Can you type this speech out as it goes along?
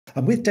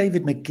I'm with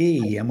David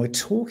McGee, and we're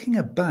talking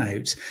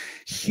about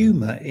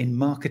humour in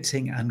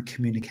marketing and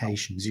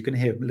communications. You're going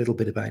to hear a little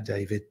bit about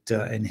David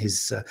in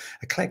his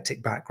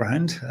eclectic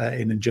background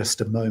in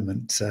just a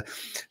moment.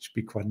 Should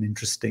be quite an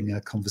interesting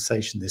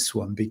conversation, this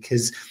one,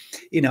 because,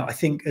 I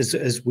think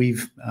as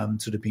we've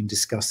sort of been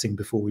discussing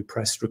before we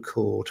pressed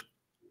record,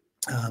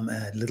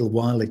 a little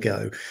while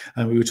ago,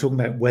 and we were talking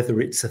about whether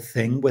it's a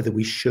thing, whether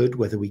we should,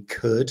 whether we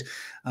could,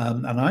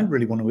 and I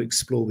really want to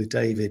explore with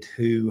David,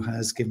 who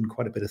has given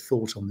quite a bit of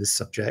thought on this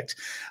subject,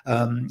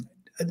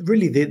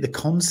 really the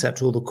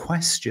concept or the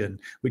question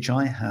which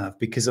I have,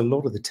 because a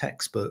lot of the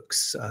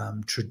textbooks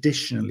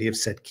traditionally have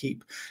said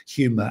keep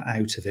humour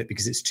out of it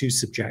because it's too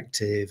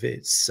subjective.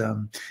 It's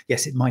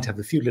yes, it might have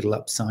a few little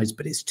upsides,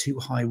 but it's too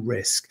high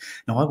risk.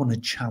 Now, I want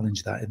to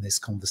challenge that in this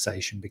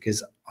conversation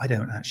because I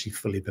don't actually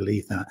fully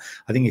believe that.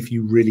 I think if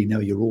you really know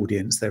your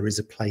audience, there is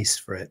a place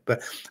for it.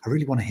 But I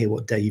really want to hear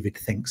what David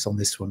thinks on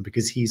this one,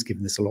 because he's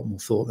given this a lot more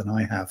thought than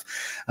I have.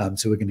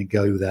 So we're going to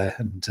go there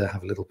and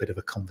have a little bit of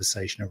a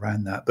conversation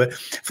around that. But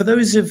for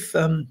those of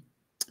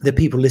the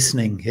people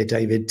listening here,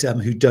 David,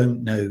 who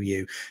don't know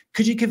you,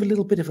 could you give a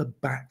little bit of a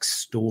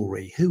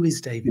backstory? Who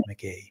is David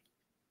McGee?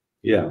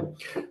 Yeah.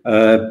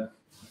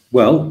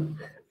 Well,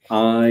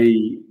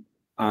 I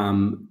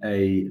am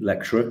a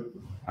lecturer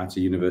at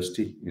a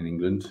university in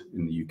England,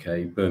 in the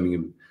UK,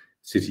 Birmingham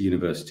City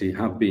University,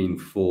 have been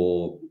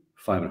for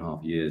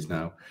 5.5 years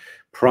now.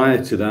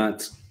 Prior to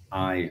that,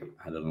 I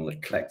had an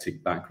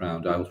eclectic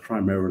background. I was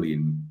primarily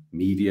in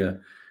media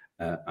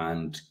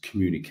and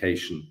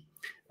communication,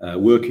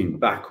 working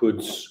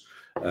backwards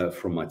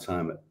from my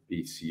time at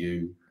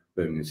BCU,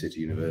 Birmingham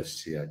City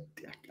University.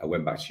 I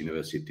went back to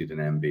university, did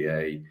an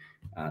MBA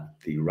at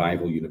the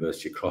rival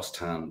university,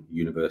 Crosstown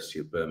University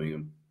of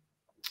Birmingham.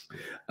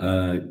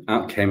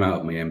 Came out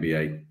of my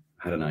MBA,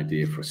 had an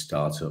idea for a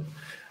startup,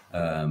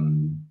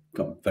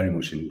 got very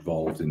much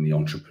involved in the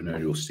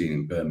entrepreneurial scene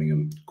in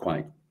Birmingham,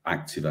 quite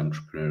active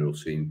entrepreneurial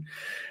scene.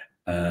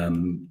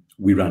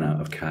 We ran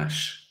out of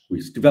cash.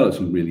 We developed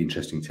some really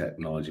interesting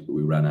technology, but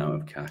we ran out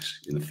of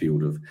cash in the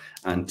field of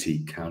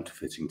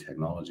anti-counterfeiting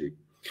technology.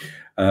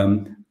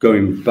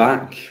 Going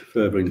back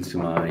further into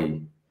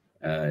my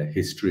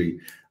history,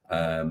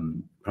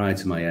 prior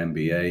to my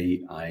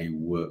MBA, I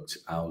worked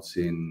out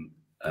in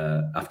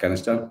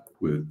Afghanistan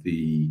with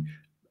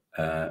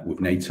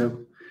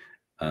NATO,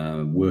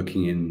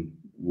 working in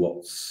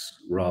what's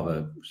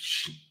rather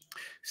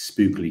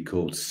spookily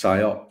called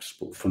PSYOPs,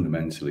 but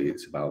fundamentally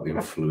it's about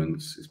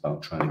influence. It's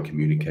about trying to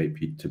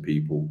communicate to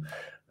people,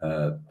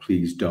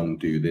 please don't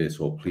do this,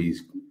 or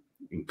please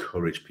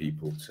encourage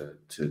people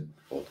to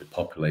or the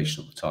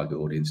population, or the target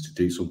audience, to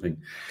do something.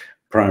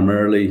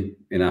 Primarily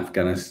in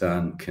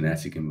Afghanistan,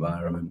 kinetic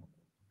environment.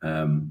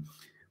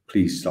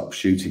 Please stop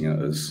shooting at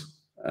us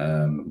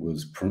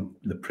was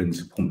the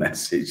principal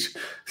message.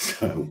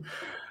 So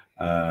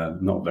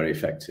not very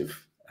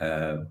effective,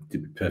 to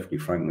be perfectly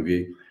frank with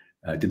you.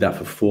 Did that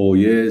for 4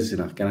 years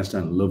in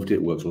Afghanistan, loved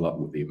it, worked a lot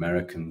with the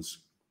Americans,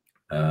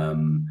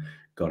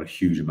 got a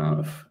huge amount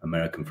of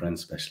American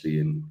friends, especially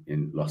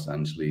in Los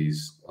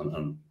Angeles,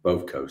 on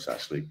both coasts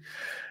actually.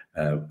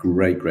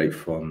 Great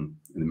fun.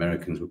 And the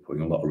Americans were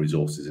putting a lot of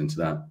resources into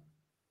that.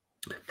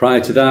 Prior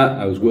to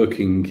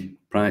that,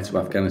 prior to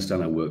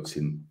Afghanistan, I worked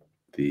in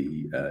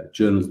the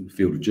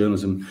field of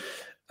journalism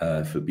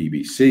for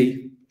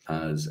BBC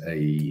as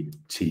a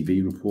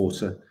TV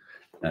reporter.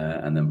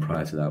 And then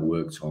prior to that,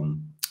 worked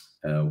on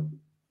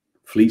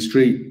Fleet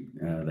Street,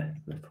 the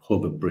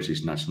hub of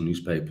British national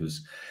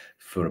newspapers,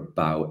 for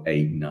about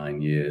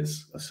 8-9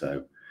 years or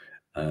so.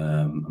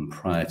 And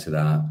prior to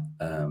that,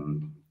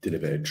 did a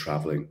bit of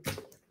traveling,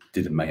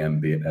 did my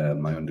MBA,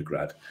 my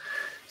undergrad.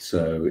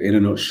 So in a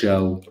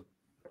nutshell,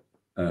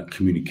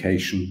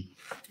 communication,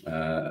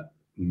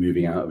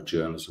 moving out of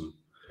journalism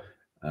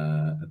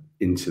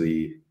into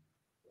the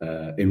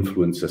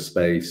influencer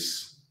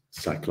space,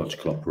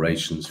 psychological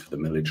operations for the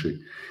military,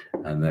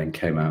 and then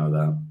came out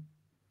of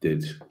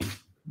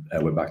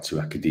that, went back to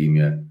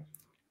academia,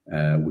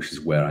 which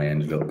is where I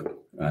ended up,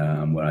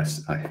 where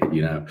I hit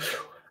you now.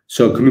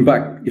 So coming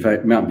back, if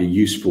it might be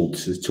useful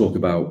to talk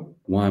about,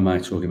 why am I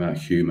talking about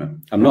humour?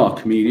 I'm not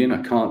a comedian.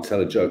 I can't tell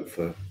a joke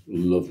for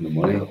love nor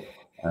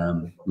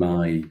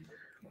money.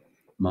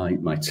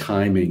 My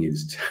timing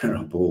is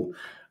terrible.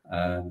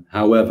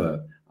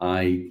 However,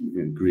 I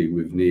agree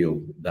with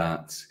Neil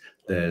that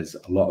there's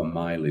a lot of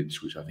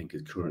mileage which I think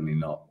is currently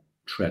not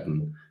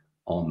treading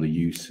on the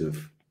use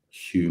of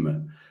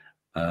humour.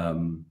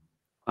 And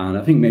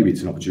I think maybe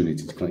it's an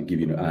opportunity to kind of give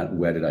you,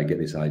 where did I get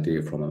this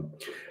idea from?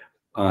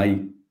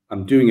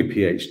 I'm doing a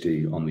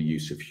PhD on the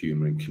use of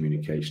humour in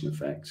communication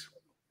effects.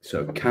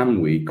 So can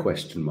we,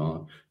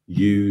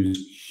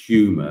 use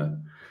humour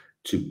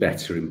to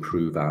better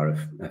improve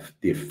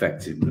the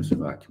effectiveness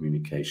of our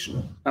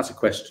communication? That's a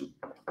question.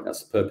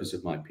 That's the purpose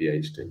of my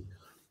PhD.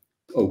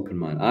 Open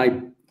mind.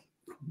 I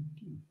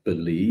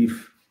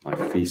believe, my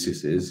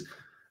thesis is,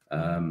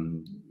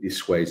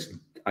 this way,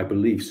 I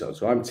believe so.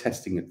 So I'm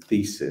testing a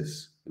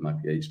thesis in my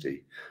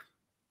PhD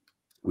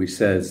which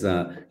says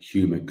that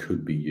humour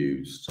could be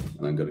used.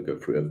 And I'm going to go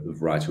through a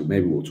variety.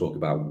 Maybe we'll talk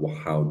about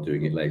how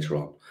doing it later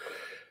on.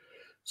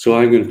 So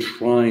I'm going to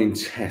try and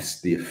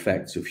test the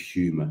effects of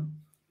humour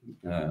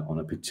on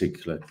a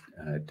particular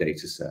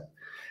data set.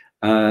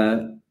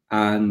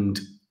 And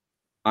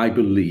I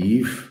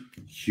believe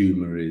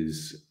humour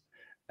is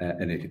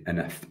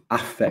an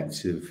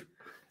affective,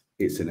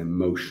 it's an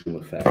emotional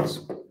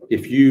effect.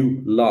 If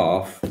you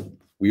laugh,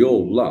 we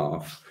all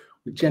laugh,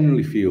 we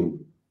generally feel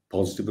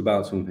positive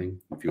about something,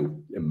 we feel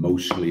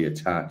emotionally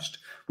attached,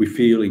 we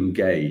feel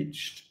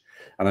engaged.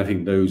 And I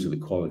think those are the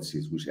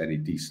qualities which any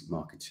decent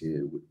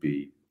marketeer would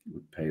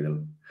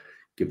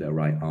give their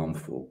right arm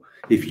for.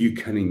 If you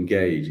can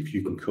engage, if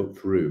you can cut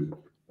through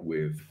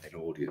with an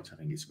audience, I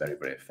think it's very,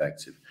 very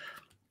effective.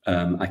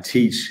 I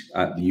teach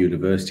at the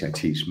university, I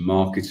teach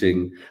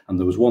marketing, and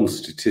there was one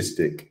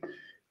statistic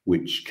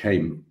which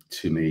came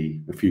to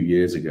me a few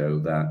years ago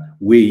that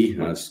we,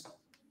 as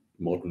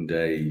modern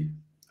day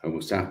Homo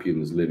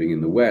sapiens living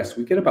in the West,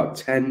 we get about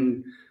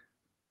 10,000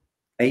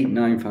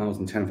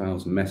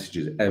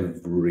 messages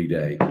every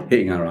day,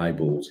 hitting our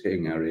eyeballs,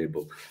 hitting our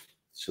earbuds.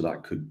 So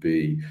that could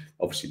be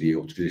obviously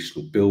the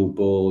traditional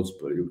billboards,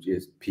 but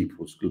it's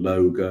people's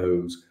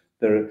logos.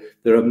 There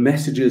are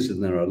messages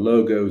and there are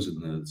logos,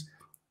 and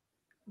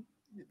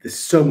there's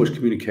so much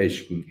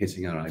communication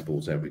hitting our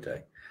eyeballs every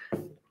day.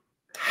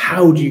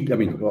 How do you, I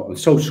mean, on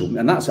social,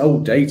 and that's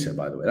old data,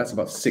 by the way, that's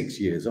about 6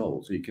 years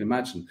old. So you can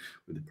imagine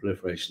with the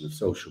proliferation of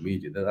social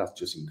media, that's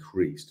just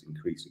increased.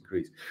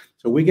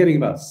 So we're getting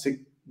about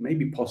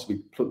maybe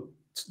possibly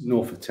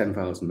north of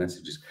 10,000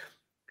 messages.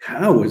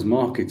 How, as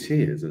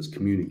marketeers, as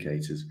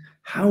communicators,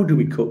 how do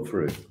we cut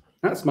through?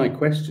 That's my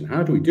question.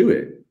 How do we do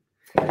it?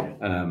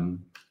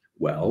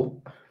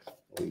 Well,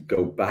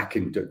 go back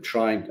and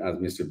try, as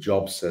Mr.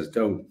 Jobs says,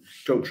 don't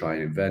try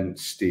and invent,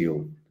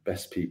 steal.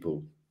 Best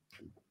people,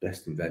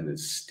 best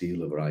inventors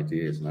steal other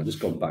ideas. And I've just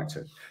gone back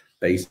to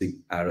basic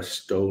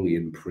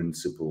Aristotelian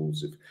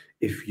principles.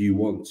 If you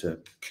want to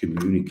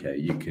communicate,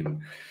 you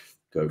can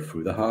go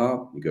through the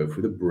heart, you go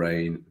through the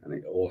brain, and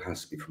it all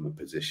has to be from a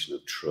position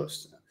of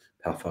trust.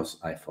 Pathos,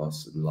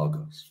 ethos, and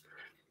logos.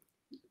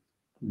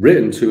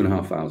 Written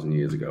 2,500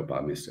 years ago by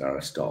Mr.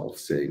 Aristotle,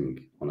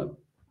 sitting on a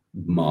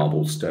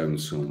marble stone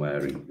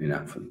somewhere in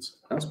Athens.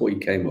 That's what he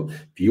came up.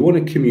 If you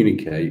want to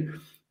communicate,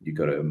 you've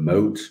got to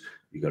emote,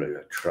 you've got to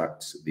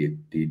attract the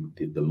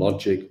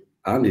logic,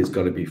 and it's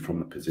got to be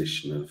from a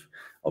position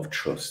of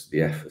trust, the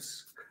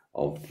ethos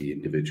of the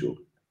individual.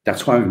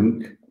 That's why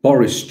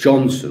Boris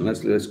Johnson,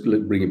 let's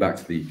bring it back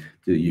to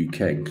the UK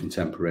and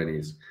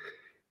contemporaneous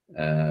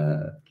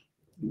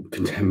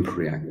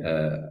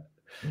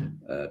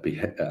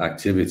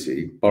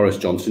activity. Boris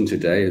Johnson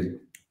today,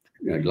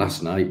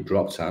 last night,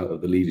 dropped out of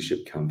the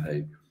leadership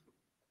campaign.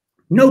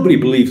 Nobody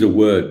believes a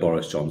word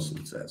Boris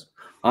Johnson says.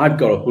 I've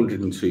got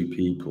 102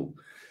 people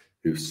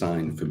who've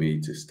signed for me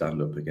to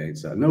stand up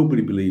against that.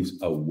 Nobody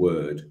believes a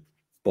word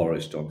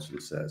Boris Johnson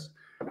says.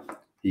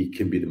 He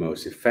can be the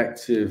most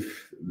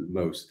effective, the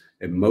most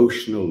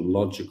emotional,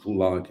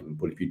 logical argument,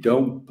 but if you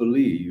don't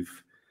believe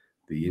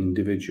the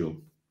individual,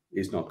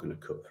 it's not going to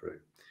cut through.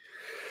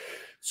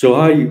 So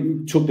I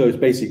took those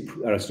basic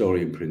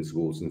Aristotelian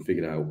principles and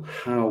figured out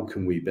how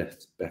can we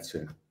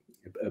better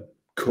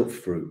cut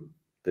through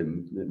the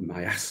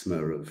miasma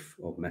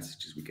of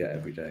messages we get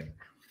every day.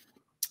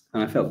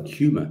 And I felt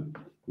humour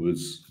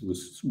was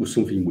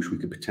something which I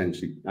could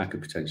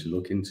potentially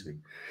look into.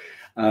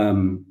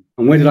 And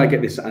where did I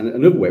get this? And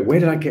another way, where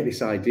did I get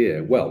this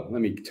idea? Well,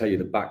 let me tell you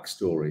the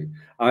backstory.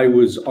 I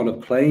was on a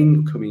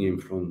plane coming in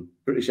from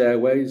British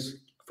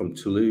Airways, from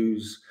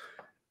Toulouse,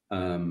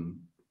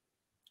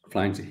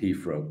 flying to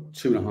Heathrow,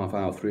 2.5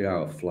 hour, 3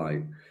 hour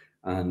flight,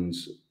 and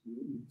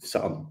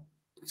sat on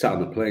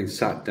the plane,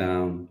 sat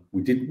down.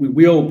 We've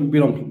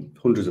been on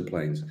hundreds of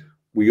planes.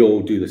 We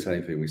all do the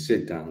same thing. We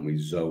sit down and we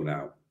zone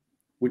out.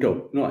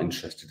 Not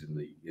interested in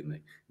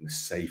the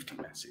safety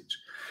message.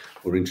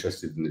 We're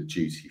interested in the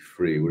duty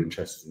free. We're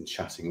interested in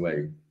chatting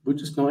away. We're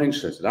just not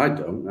interested. I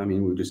don't. I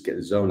mean, we just get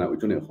the zone out. We've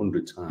done it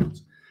 100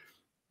 times.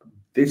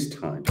 This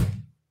time,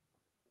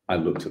 I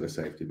looked at the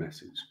safety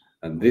message.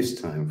 And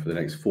this time, for the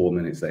next 4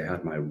 minutes, they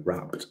had my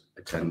rapt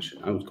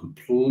attention. I was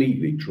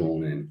completely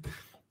drawn in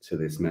to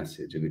this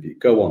message. And if you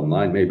go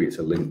online, maybe it's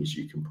a link which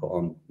you can put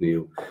on,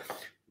 Neil.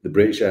 The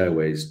British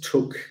Airways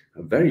took a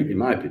in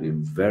my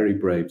opinion, very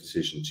brave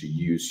decision to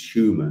use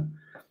humour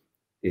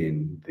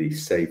in the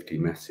safety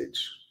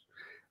message.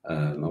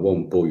 I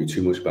won't bore you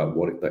too much about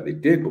what they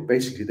did, but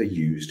basically they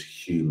used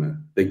humour.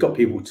 They got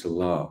people to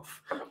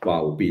laugh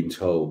while being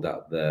told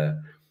that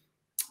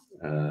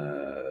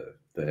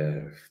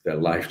their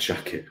life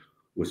jacket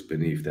was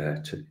beneath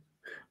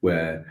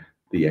where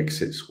the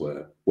exits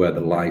were, where the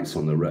lights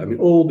on the road. I mean,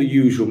 all the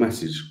usual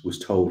message was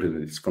told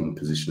in it's from a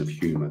position of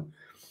humour.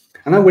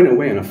 And I went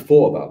away and I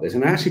thought about this,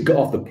 and I actually got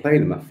off the plane,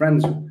 and my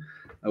friends,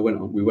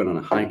 we went on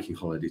a hiking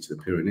holiday to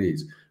the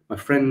Pyrenees. My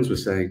friends were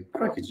saying,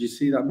 "Cracky, did you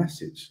see that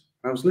message?"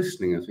 I was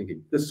listening and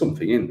thinking, there's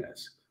something in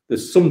this.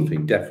 There's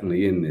something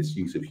definitely in this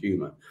use of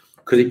humour,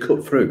 because it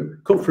cut through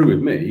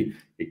with me.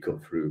 it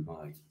cut through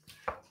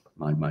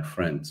my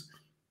friends.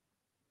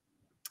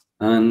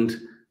 And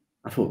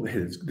I thought, hey,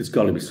 there's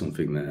got to be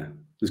something there.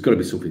 There's got to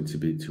be something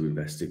to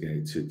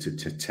investigate,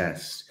 to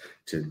test,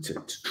 to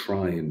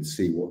try and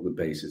see what the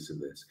basis of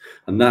this.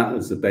 And that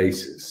was the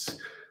basis.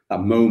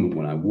 That moment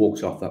when I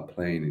walked off that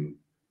plane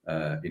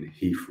in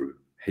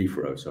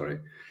Heathrow, sorry,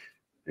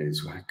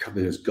 is like,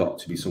 there's got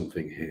to be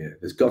something here.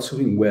 There's got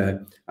something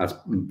where, as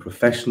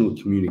professional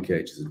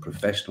communicators and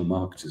professional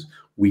marketers,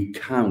 we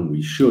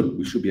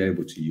should be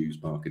able to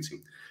use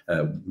marketing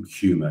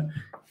humor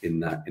in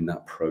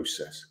that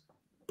process.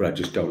 But I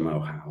just don't know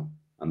how.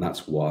 And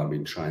that's why I've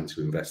been trying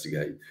to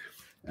investigate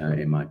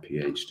in my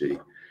PhD.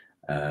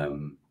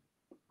 And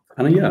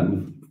yeah,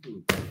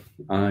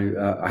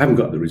 I haven't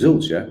got the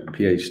results yet.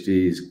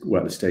 We're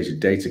at the stage of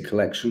data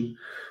collection.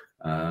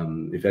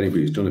 If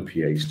anybody's done a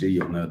PhD,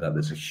 you'll know that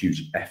there's a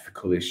huge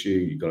ethical issue.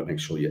 You've got to make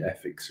sure your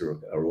ethics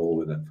are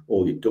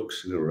all your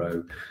ducks in a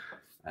row.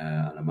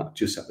 And I'm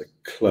just at the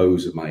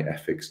close of my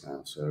ethics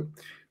now. So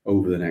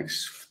over the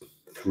next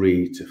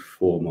 3 to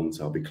 4 months,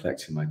 I'll be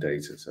collecting my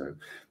data. So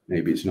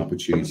maybe it's an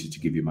opportunity to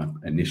give you my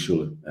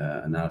initial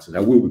analysis. I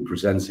will be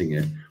presenting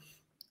it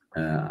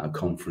at a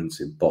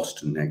conference in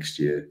Boston next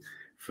year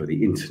for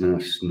the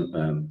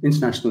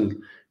International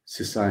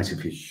Society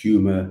for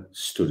Humour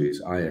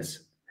Studies,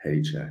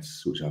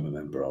 ISHS, which I'm a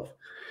member of.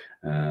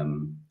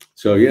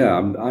 So yeah,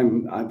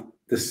 I'm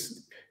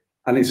this,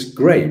 and it's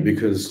great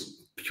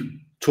because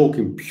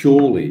talking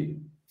purely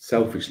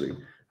selfishly,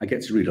 I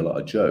get to read a lot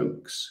of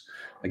jokes.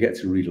 I get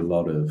to read a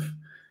lot of,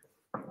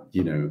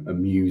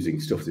 amusing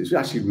stuff. It's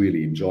actually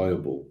really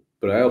enjoyable,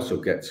 but I also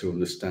get to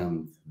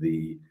understand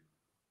the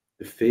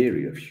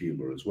theory of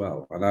humor as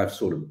well. And I've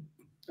sort of,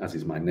 as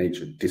is my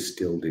nature,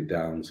 distilled it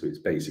down to its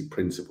basic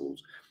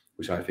principles,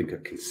 which I think are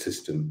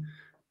consistent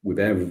with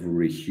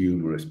every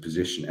humorous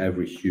position.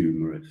 Every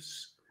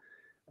humorous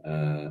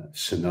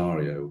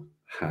scenario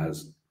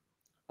has,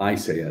 I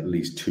say, at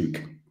least two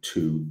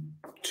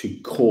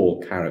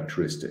core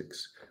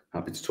characteristics.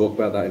 Happy to talk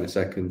about that in a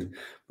second.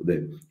 But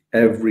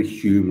every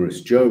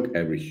humorous joke,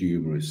 every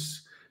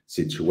humorous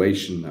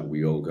situation that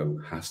we all go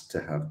has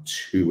to have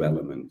two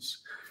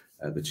elements,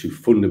 the two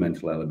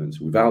fundamental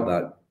elements. Without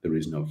that, there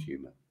is no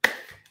humor.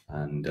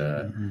 And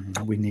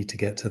we need to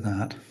get to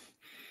that.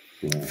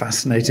 Yeah.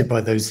 Fascinated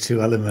by those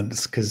two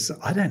elements, because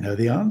I don't know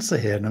the answer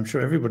here, and I'm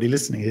sure everybody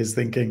listening is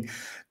thinking,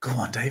 "Go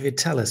on, David,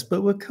 tell us."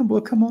 But we'll come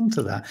on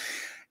to that.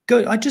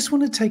 I just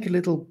want to take a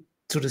little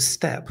sort of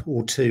step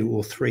or two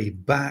or three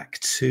back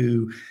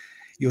to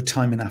your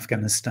time in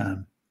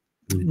Afghanistan.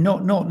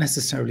 Not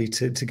necessarily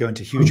to go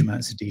into huge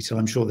amounts of detail.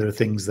 I'm sure there are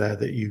things there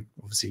that you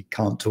obviously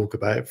can't talk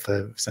about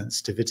for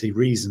sensitivity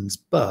reasons,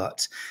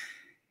 but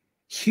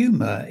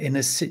humor in a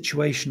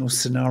situational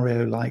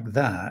scenario like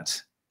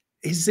that,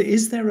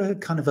 is there a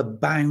kind of a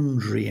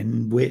boundary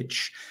in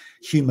which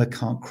humor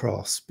can't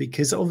cross?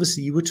 Because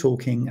obviously you were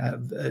talking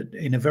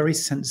in a very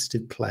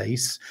sensitive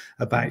place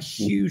about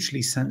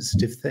hugely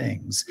sensitive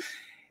things.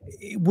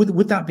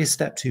 Would that be a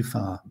step too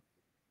far?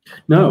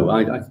 No,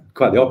 I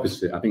quite the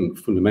opposite. I think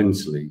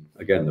fundamentally,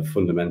 again, the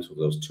fundamental,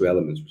 those two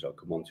elements, which I'll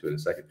come on to in a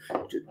second,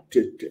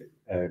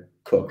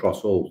 cut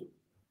across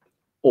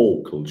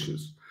all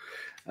cultures.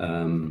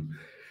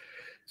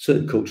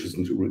 Certain cultures,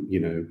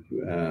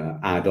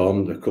 add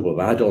on a couple of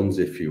add-ons,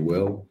 if you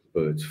will,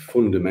 but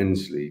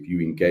fundamentally, if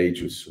you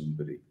engage with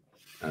somebody,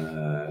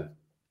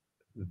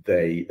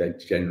 they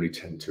generally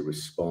tend to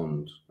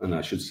respond. And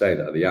I should say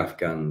that the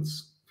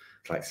Afghans,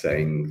 it's like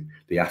saying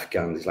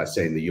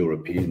the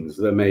Europeans,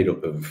 they're made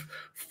up of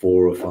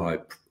 4 or 5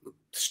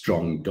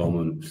 strong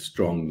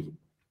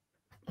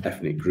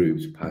ethnic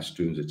groups: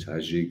 Pashtuns, the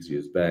Tajiks,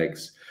 the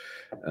Uzbeks,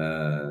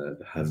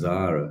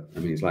 Hazara. I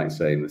mean, it's like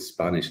saying the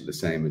Spanish are the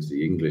same as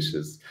the English,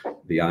 as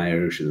the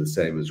Irish are the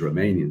same as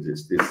Romanians.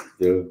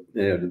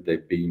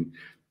 They've been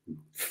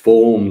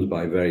formed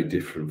by very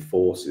different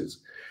forces,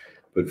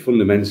 but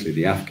fundamentally,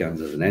 the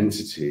Afghans as an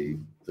entity,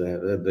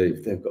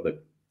 they've got a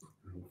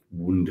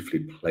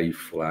wonderfully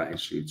playful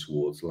attitude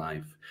towards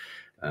life.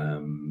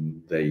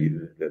 They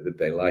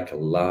like a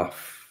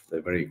laugh.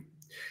 They're very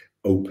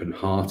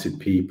open-hearted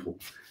people.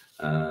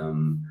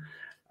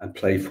 And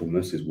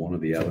playfulness is one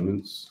of the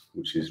elements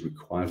which is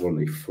required, one of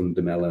the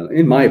fundamental,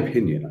 in my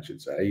opinion, I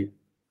should say,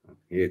 I'm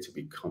here to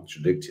be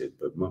contradicted,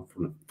 but one of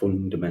the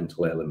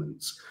fundamental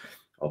elements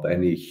of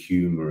any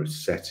humorous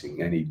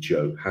setting, any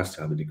joke, has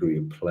to have a degree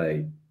of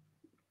play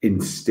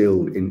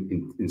instilled,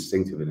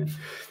 instinctive in it.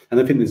 And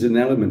I think there's an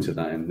element of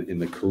that in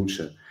the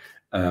culture.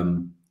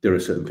 There are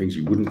certain things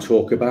you wouldn't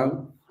talk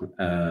about, but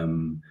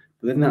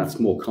then that's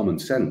more common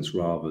sense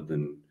rather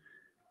than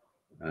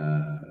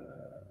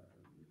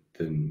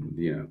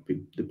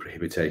the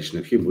prohibition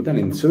of humor. But then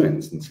in some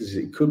instances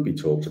it could be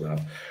talked about.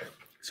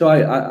 So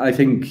I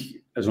think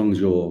as long as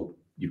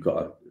you've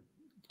got a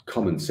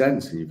common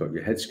sense and you've got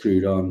your head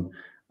screwed on,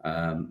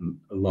 a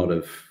lot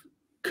of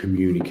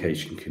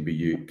communication can be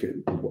used.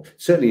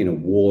 Certainly in a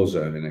war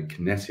zone, in a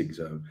kinetic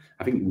zone,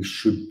 I think we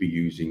should be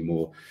using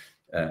more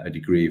a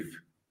degree of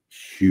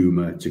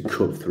humor to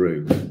cut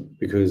through,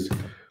 because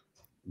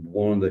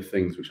one of the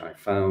things which I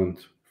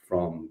found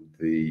from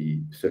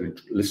certainly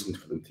listening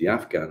to the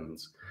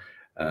Afghans,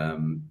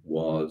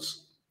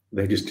 was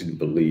they just didn't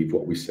believe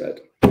what we said.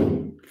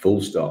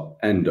 Full stop,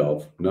 end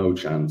of, no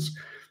chance.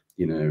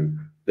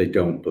 They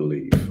don't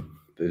believe.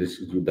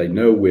 They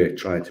know we're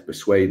trying to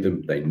persuade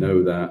them. They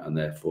know that, and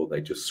therefore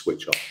they just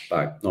switch off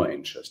back, not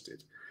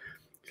interested.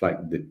 It's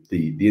like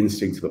the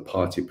instinct of a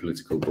party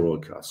political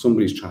broadcast.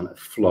 Somebody's trying to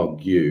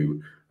flog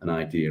you an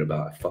idea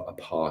about a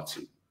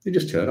party. They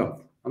just turn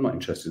off. I'm not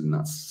interested in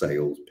that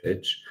sales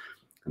pitch.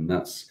 And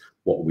that's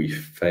what we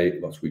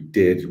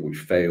did. We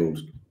failed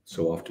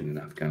so often in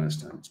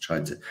Afghanistan. It's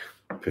trying to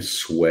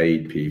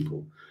persuade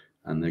people.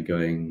 And they're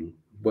going,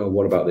 well,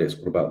 what about this?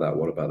 What about that?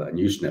 What about that? And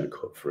you just never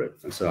cut for it.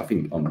 And so I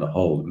think on the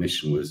whole, the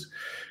mission was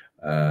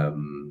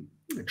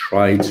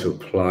try to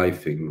apply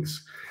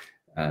things.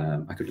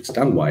 I could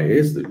understand why it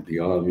is that the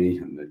army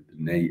and the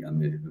Navy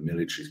and the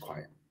military is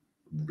quite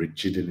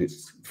rigid in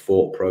its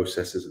thought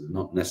processes and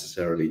not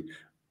necessarily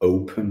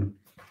open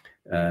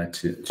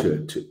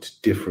to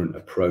different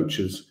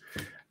approaches.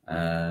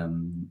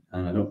 And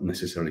I don't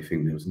necessarily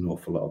think there was an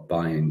awful lot of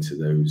buy-in to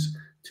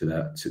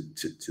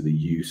the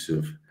use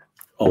of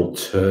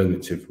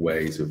alternative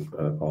ways of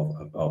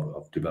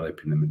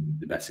developing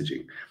the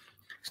messaging.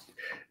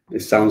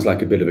 It sounds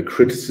like a bit of a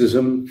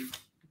criticism.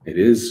 It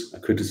is a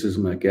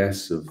criticism, I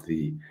guess, of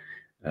the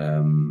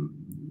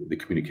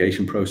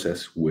communication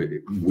process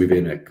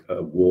within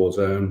a war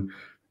zone.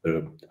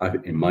 There are,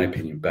 in my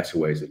opinion, better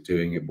ways of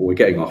doing it. But we're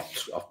getting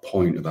off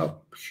point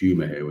about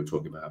humour here. We're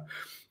talking about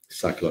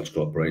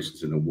psychological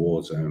operations in a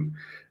war zone.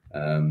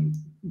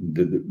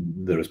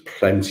 There is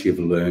plenty of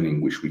learning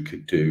which we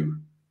could do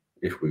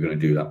if we're going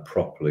to do that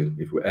properly.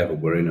 If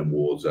we're in a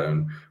war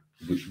zone,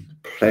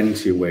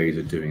 plenty of ways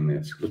of doing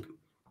this. Look,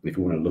 if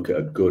you want to look at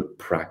a good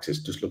practice,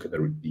 just look at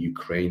the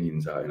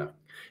Ukrainians out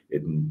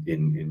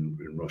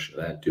in Russia.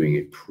 They're doing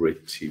it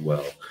pretty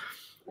well.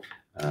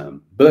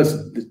 But that's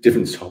a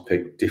different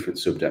topic, different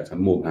subject.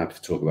 I'm more than happy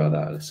to talk about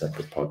that in a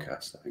separate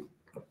podcast, I think.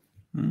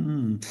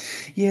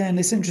 Yeah, and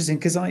it's interesting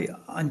because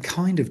I'm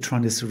kind of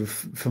trying to sort of,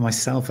 for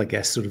myself, I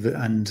guess, sort of,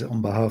 and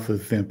on behalf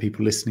of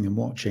people listening and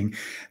watching,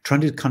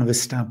 trying to kind of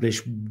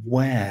establish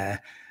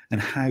where and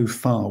how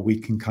far we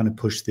can kind of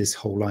push this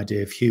whole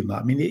idea of humor.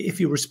 I mean, if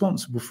you're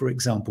responsible, for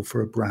example,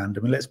 for a brand,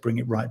 I mean, let's bring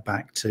it right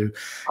back to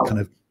kind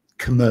of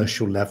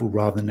commercial level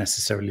rather than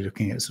necessarily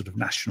looking at sort of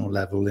national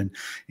level in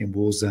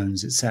war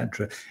zones,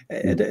 etc.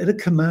 At a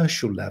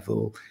commercial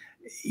level,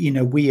 we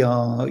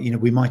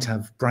might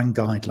have brand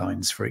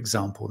guidelines, for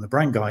example, and the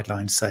brand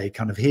guidelines say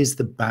kind of here's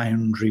the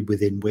boundary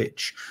within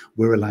which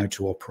we're allowed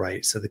to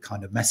operate. So the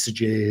kind of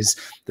messages,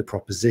 the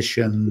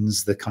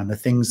propositions, the kind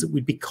of things that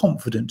we'd be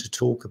confident to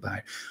talk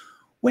about.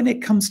 When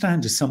it comes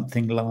down to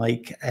something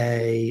like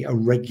a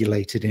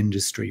regulated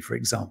industry, for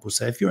example,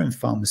 so if you're in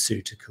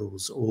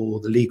pharmaceuticals or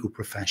the legal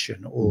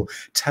profession or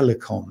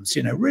telecoms,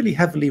 really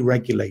heavily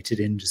regulated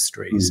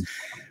industries,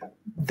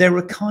 there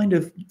are kind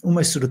of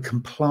almost sort of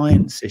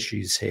compliance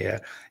issues here.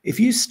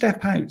 If you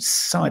step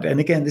outside, and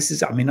again,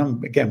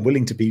 I'm again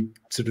willing to be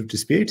sort of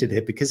disputed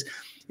here, because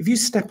if you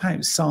step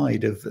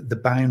outside of the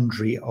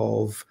boundary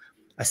of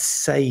a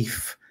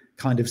safe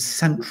kind of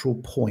central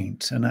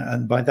point,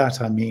 and by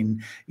that I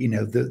mean,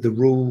 the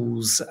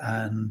rules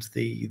and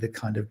the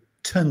kind of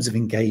terms of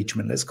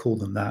engagement, let's call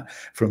them that,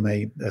 from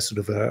a sort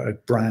of a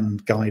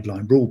brand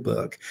guideline rule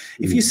book.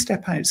 If you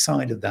step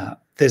outside of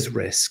that, there's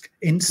risk.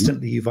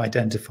 Instantly, you've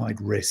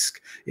identified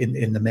risk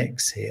in the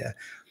mix here.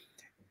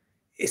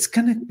 It's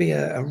going to be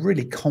a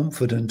really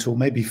confident or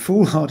maybe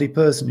foolhardy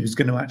person who's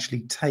going to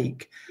actually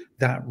take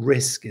that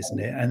risk, isn't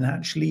it? And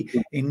actually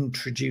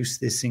introduce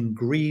this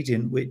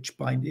ingredient, which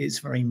by its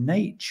very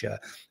nature,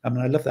 I mean,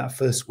 I love that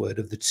first word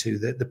of the two,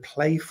 the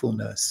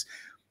playfulness.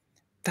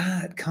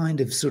 That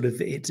kind of sort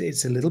of,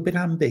 it's a little bit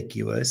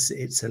ambiguous.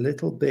 It's a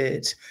little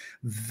bit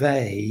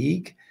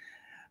vague.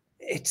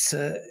 It's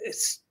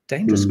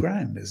dangerous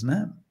ground, isn't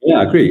it? Yeah,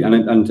 I agree.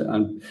 And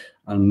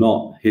I'm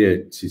not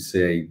here to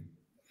say,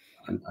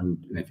 and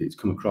if it's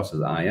come across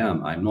as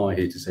I'm not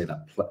here to say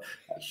that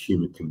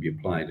humour can be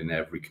applied in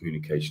every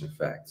communication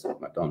effect.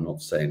 I'm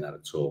not saying that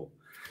at all.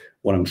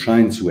 What I'm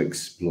trying to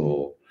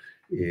explore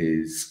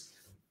is,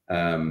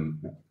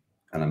 and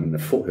I'm in the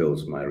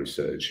foothills of my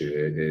research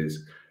here,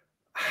 is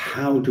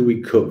how do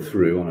we cut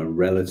through on a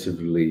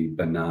relatively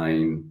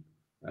benign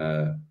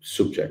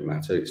subject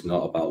matter? It's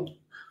not about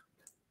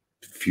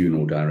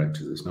funeral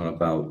directors. It's not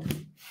about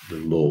the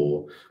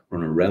law. We're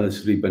on a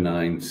relatively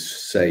benign,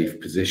 safe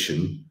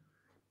position.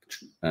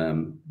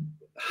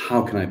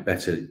 How can I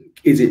better?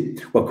 Is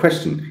it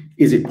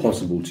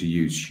possible to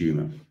use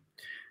humour?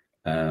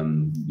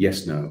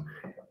 Yes, no.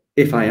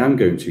 If I am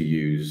going to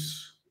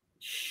use,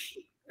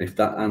 if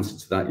that answer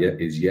to that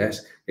is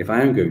yes, if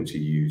I am going to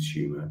use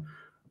humour,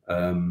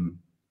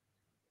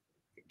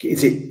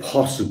 is it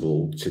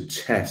possible to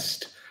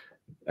test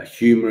a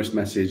humorous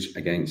message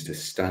against a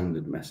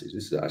standard message?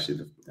 This is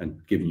actually,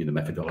 and giving you the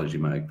methodology,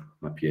 my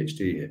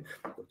PhD here.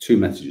 I've got two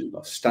messages. I've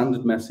got a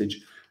standard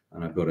message,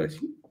 and I've got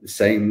the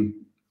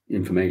same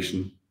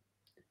information,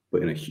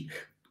 but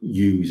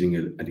using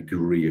a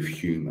degree of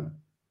humor.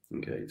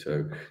 Okay,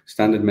 so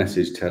standard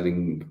message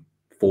telling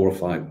 4 or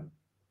 5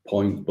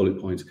 bullet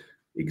points,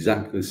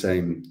 exactly the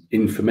same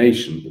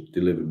information, but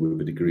delivered with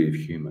a degree of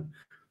humor.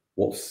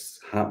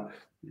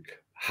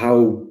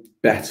 How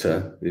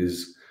better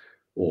is,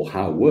 or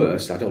how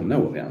worse? I don't know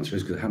what the answer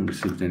is because I haven't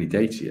received any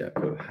data yet.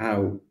 But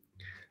how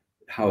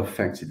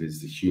effective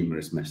is the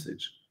humorous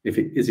message?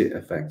 Is it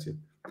effective?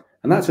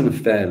 And that's a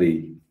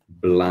fairly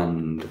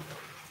bland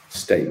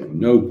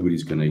statement.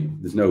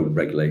 There's no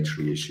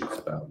regulatory issues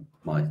about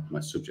my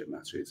subject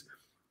matter.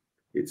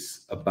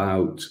 It's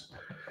about,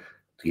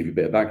 to give you a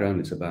bit of background,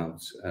 it's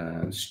about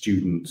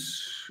student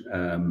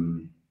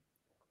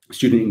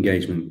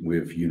engagement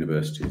with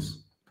universities.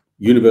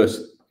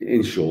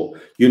 In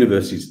short,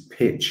 universities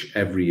pitch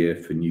every year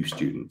for new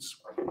students.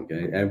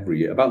 Okay, every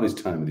year, about this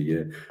time of the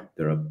year,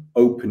 there are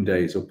open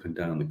days up and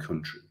down the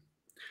country,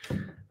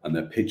 and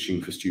they're pitching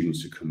for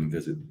students to come and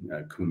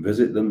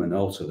visit them, and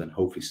also then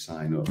hopefully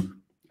sign up.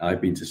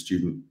 I've been to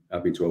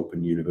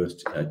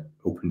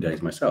open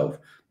days myself.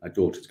 My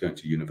daughter's going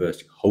to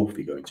university,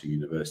 hopefully going to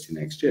university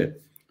next year.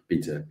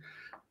 Been to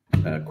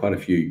quite a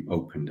few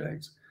open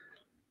days.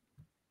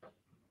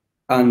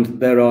 And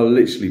there are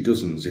literally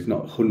dozens, if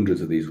not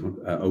hundreds, of these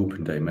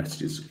open day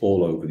messages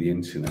all over the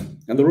internet.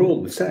 And they're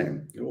all the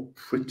same. They're all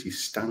pretty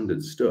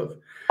standard stuff.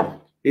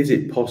 Is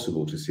it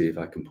possible to see if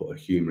I can put a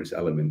humorous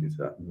element into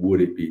that?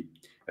 Would it be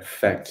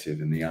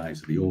effective in the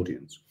eyes of the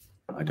audience?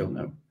 I don't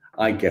know.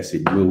 I guess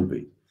it will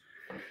be.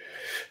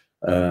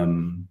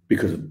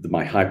 Because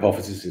my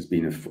hypothesis has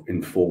been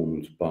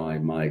informed by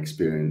my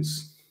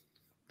experience,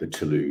 the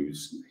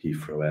Toulouse,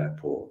 Heathrow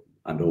Airport,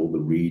 and all the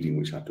reading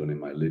which I've done in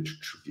my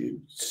literature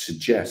review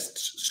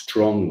suggests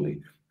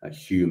strongly that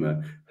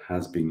humour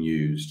has been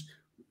used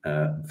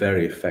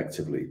very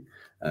effectively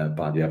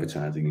by the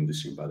advertising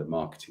industry and by the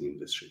marketing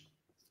industry.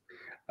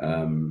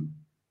 And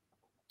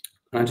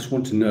I just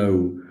want to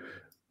know,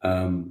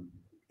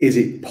 is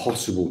it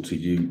possible to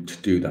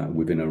do that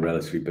within a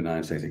relatively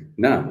benign setting?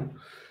 Now,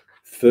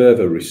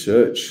 further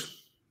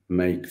research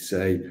may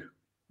say,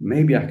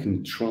 maybe I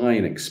can try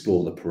and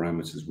explore the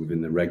parameters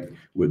within the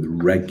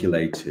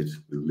regulated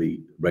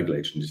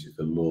regulations,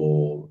 the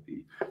law,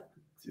 the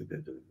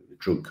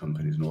drug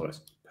companies and all that.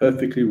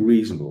 Perfectly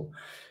reasonable.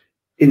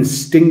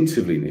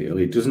 Instinctively, Neil,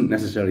 it doesn't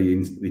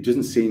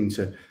seem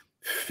to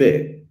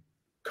fit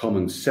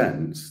common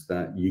sense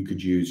that you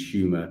could use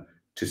humor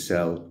to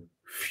sell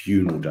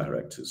funeral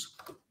directors.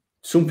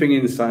 Something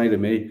inside of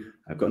me,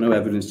 I've got no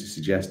evidence to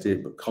suggest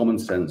it, but common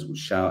sense would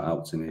shout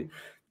out to me,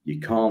 you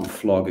can't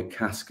flog a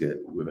casket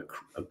with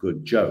a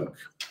good joke.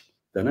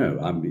 Don't know.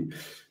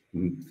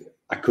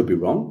 I could be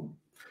wrong.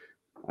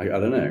 I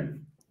don't know.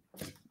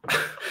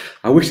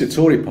 I wish the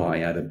Tory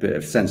party had a bit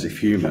of sense of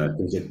humour.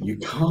 You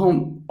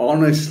can't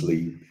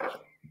honestly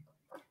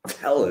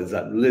tell us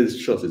that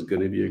Liz Truss is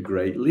going to be a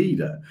great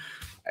leader.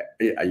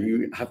 Do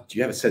you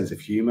have a sense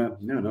of humour?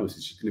 No,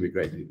 she's going to be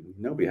great.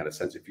 Nobody had a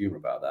sense of humour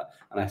about that.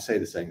 And I say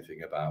the same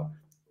thing about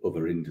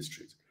other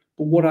industries.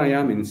 But what I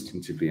am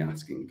instinctively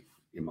asking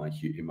in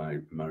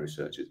my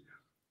research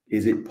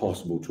is it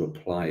possible to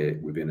apply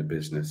it within a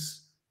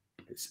business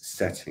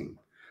setting,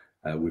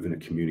 within a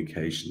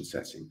communication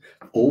setting?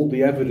 All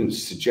the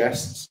evidence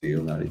suggests,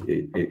 Neil, that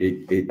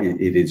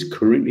it is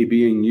currently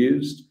being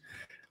used,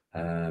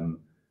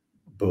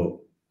 but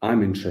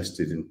I'm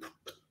interested in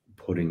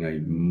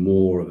putting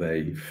more of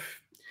a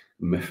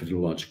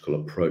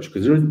methodological approach,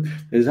 because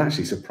there's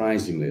actually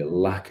surprisingly a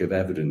lack of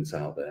evidence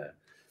out there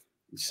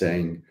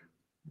saying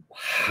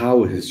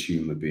how has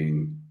humour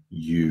been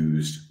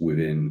used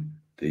within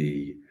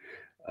the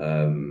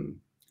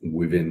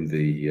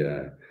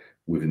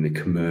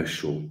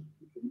commercial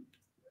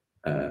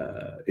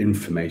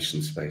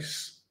information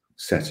space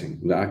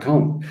setting.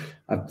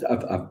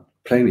 I've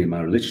plainly in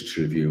my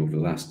literature review over the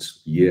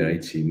last year,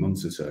 18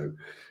 months or so,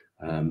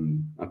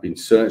 I've been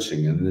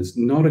searching, and there's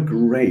not a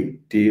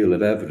great deal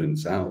of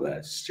evidence out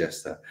there to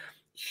suggest that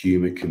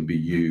humour can be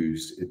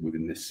used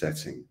within this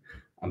setting.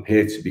 I'm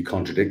here to be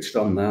contradicted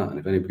on that, and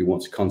if anybody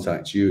wants to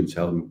contact you and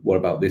tell them, what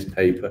about this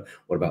paper,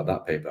 what about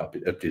that paper,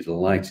 I'd be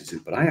delighted to,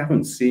 but I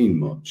haven't seen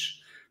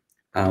much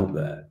out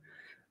there.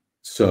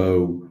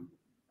 So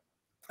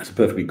that's a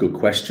perfectly good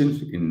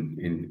question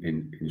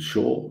in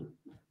short,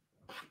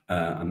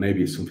 and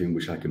maybe it's something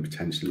which I can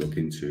potentially look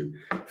into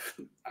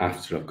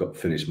after I've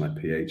finished my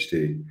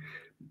PhD.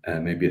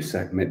 Maybe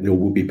there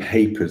will be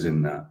papers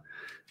in that,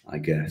 I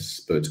guess,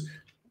 but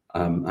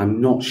I'm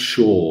not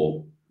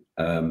sure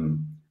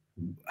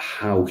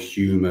how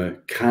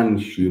humour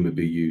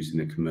be used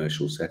in a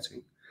commercial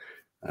setting.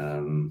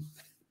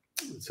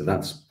 So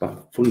that's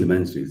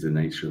fundamentally the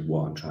nature of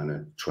what I'm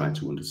trying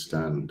to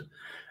understand.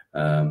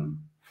 And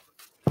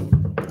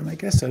I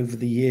guess over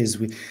the years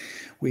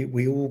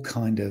we all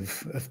kind of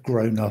have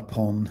grown up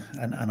on,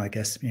 and I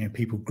guess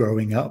people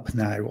growing up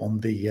now on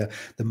the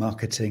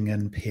marketing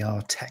and PR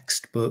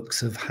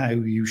textbooks of how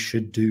you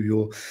should do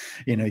your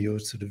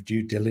sort of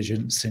due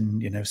diligence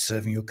in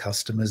serving your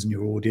customers and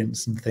your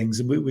audience and things.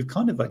 And we've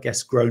kind of, I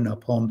guess, grown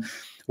up on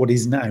what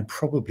is now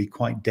probably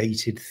quite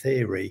dated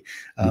theory.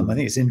 I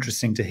think it's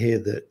interesting to hear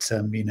that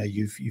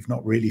you've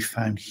not really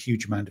found a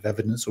huge amount of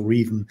evidence or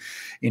even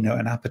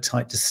an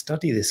appetite to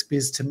study this,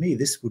 because to me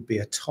this would be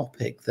a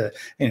topic that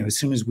as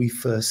soon as we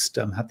first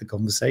had the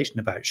conversation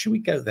about, should we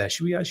go there,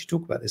 should we actually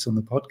talk about this on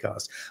the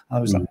podcast, I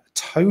was like, I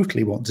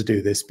totally want to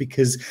do this,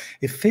 because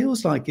it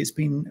feels like it's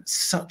been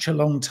such a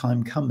long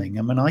time coming.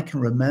 I mean, I can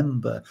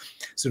remember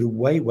sort of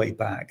way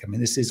back, I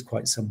mean this is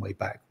quite some way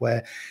back,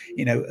 where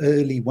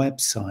early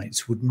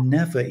websites would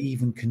never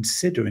even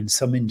consider in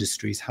some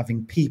industries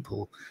having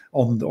people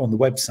on the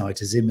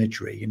website as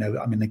imagery.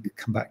 I mean, I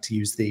come back to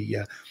use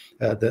the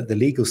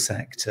legal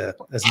sector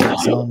as an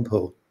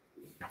example.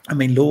 I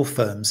mean, law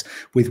firms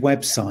with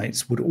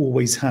websites would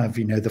always have,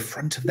 the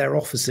front of their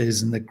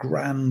offices and the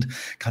grand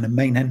kind of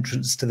main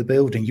entrance to the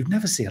building. You'd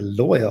never see a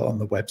lawyer on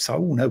the website.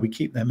 Oh, no, we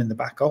keep them in the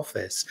back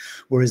office.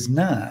 Whereas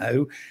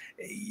now,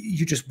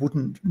 you just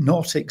wouldn't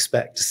not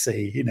expect to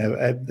see,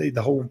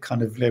 the whole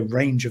kind of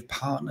range of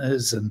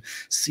partners and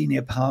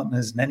senior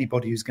partners and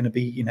anybody who's going to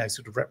be,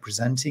 sort of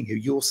representing you.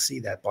 You'll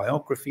see their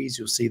biographies,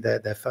 you'll see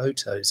their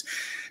photos.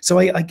 So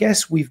I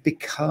guess we've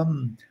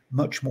become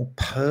much more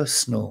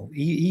personal,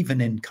 even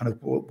in kind of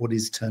what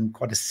is termed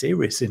quite a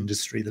serious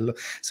industry, the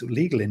sort of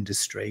legal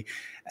industry.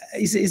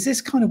 Is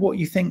this kind of what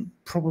you think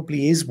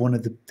probably is one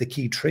of the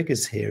key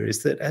triggers here,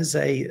 is that as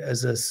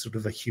a sort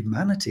of a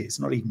humanity, it's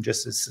not even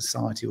just as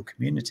society or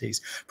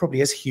communities,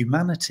 probably as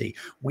humanity,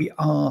 we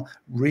are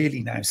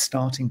really now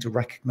starting to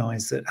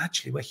recognize that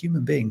actually we're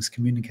human beings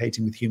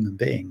communicating with human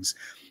beings.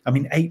 I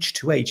mean,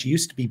 H2H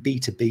used to be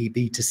B2B,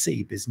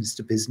 B2C, business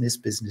to business,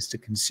 business to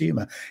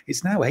consumer.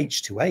 It's now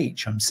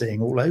H2H, I'm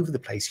seeing all over the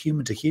place,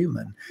 human to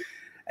human.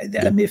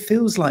 I mean, it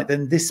feels like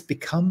then this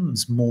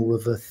becomes more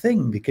of a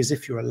thing, because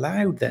if you're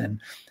allowed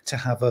then to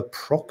have a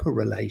proper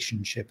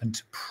relationship and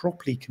to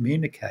properly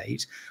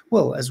communicate,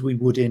 well, as we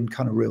would in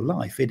kind of real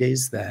life, it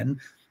is then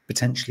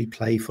potentially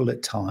playful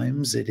at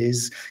times. It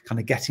is kind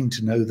of getting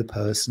to know the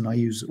person.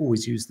 I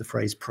always use the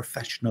phrase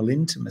professional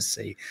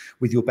intimacy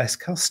with your best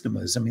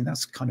customers. I mean,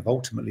 that's kind of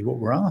ultimately what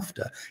we're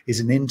after, is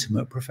an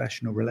intimate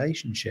professional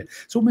relationship.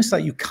 It's almost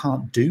like you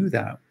can't do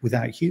that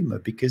without humor,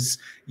 because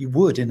you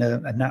would in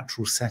a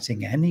natural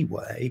setting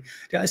anyway.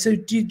 So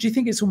do you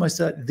think it's almost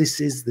like this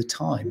is the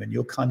time and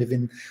you're kind of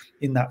in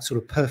that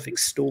sort of perfect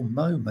storm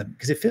moment?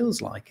 Because it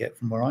feels like it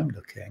from where I'm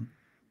looking.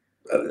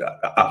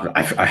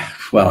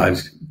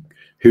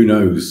 Who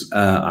knows?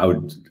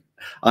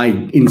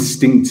 I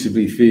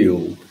instinctively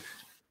feel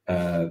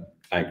I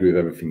agree with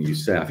everything you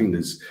say. I think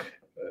there's,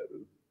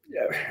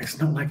 it's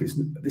not like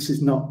this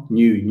is not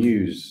new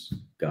news,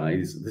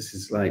 guys. This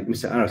is like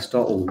Mr.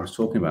 Aristotle was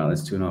talking about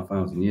this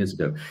 2,500 years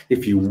ago.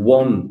 If you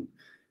want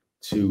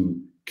to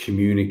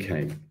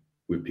communicate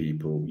with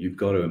people, you've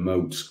got to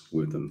emote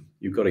with them.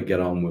 You've got to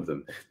get on with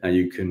them. Now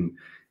you can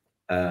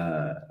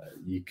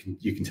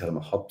tell them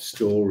a hot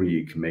story.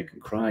 You can make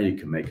them cry. You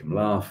can make them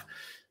laugh.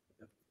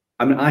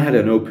 I mean, I had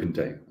an open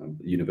day at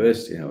the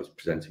university. I was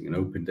presenting an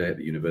open day at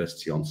the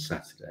university on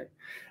Saturday,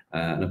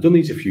 and I've done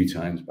these a few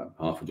times, about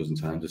half a dozen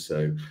times or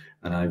so.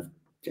 And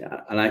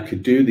I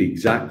could do the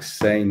exact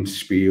same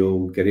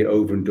spiel, get it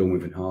over and done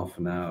within half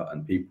an hour,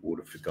 and people would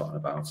have forgotten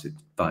about it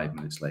 5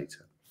 minutes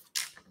later.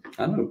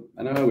 I know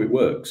how it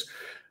works,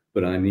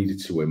 but I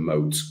needed to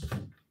emote.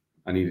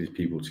 I needed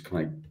people to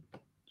kind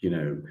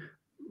of,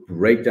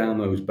 break down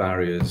those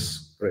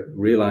barriers.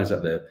 Realize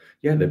that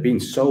they're being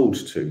sold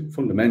to.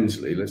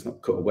 Fundamentally, let's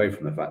not cut away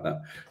from the fact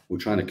that we're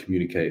trying to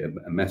communicate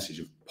a message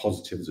of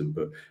positivism,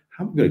 but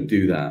how are we going to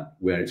do that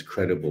where it's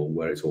credible,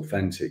 where it's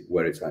authentic,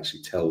 where it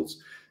actually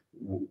tells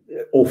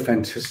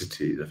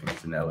authenticity? I think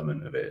it's an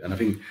element of it. And I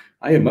think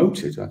I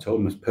emoted. I told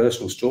them a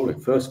personal story.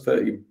 First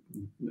 30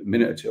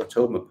 minutes or two, I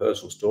told them a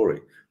personal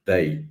story.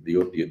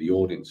 The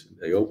audience,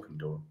 the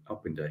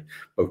open day,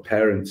 both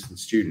parents and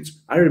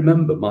students. I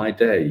remember my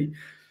day,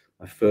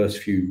 my first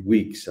few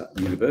weeks at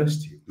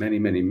university, many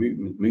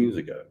moons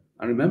ago.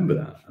 I remember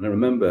that, and I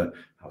remember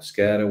how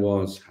scared I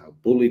was, how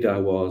bullied I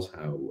was,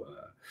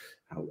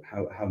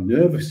 how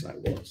nervous I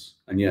was,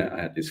 and yet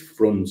I had this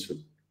front of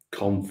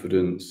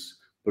confidence.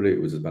 But it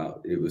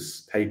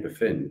was paper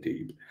thin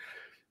deep.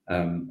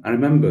 I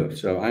remember,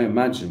 so I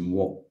imagine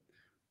what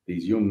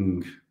these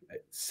young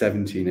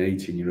 17,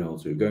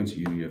 18-year-olds who are going to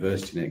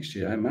university next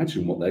year, I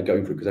imagine what they're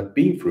going through, because I've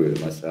been through it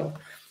myself.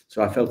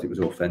 So I felt it was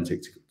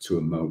authentic to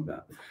emote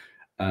that.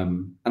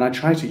 And I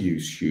try to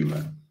use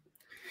humor.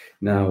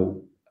 Now,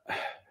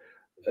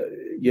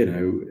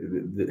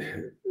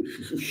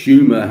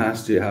 humor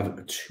has to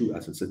have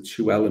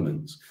two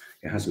elements.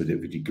 It has a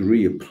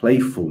degree of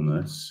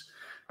playfulness.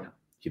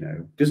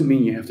 Doesn't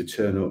mean you have to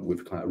turn up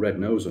with kind of red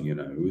nose on your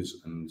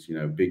nose and,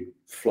 big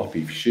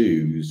floppy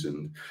shoes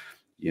and,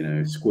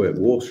 squirt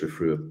water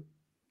through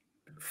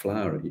a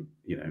flower.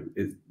 You're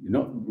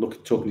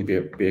not talking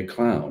to be a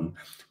clown,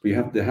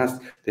 but there has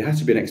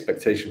to be an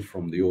expectation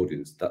from the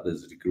audience that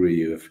there's a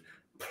degree of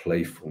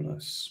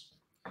playfulness.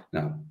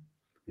 Now,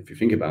 if you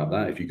think about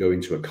that, if you go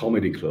into a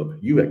comedy club,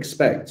 you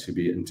expect to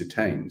be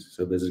entertained.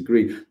 So there's a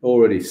degree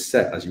already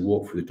set as you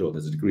walk through the door.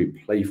 There's a degree of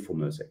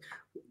playfulness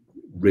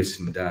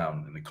written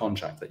down in the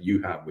contract that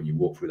you have when you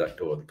walk through that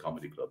door at the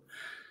comedy club.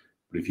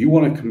 But if you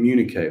want to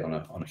communicate on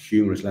a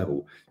humorous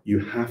level, you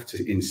have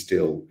to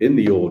instill in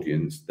the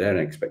audience their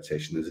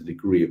expectation. There's a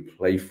degree of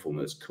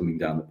playfulness coming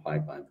down the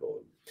pipeline for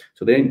them.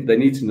 So they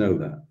need to know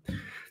that.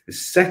 The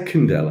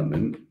second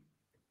element,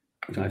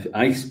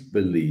 I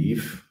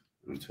believe,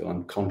 until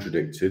I'm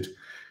contradicted,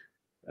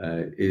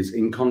 is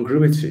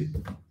incongruity.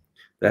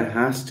 There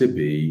has to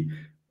be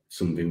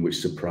something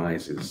which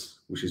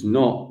surprises, which is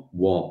not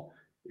what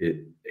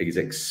it is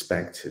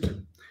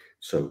expected.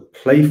 So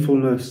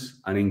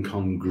playfulness and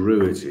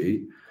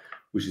incongruity,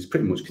 which is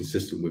pretty much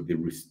consistent with the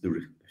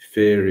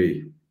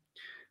theory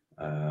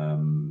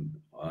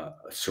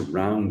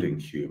surrounding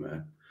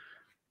humour.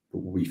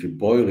 But if you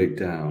boil it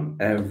down,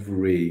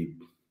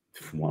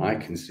 from what I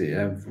can see,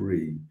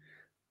 every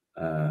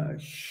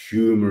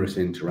humorous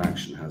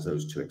interaction has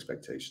those two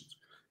expectations: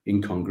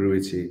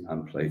 incongruity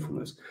and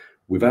playfulness.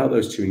 Without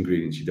those two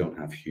ingredients, you don't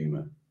have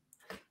humour.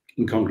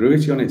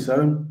 Incongruity on its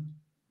own,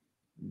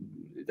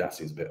 that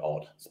seems a bit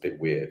odd. It's a bit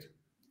weird.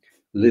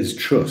 Liz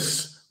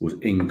Truss was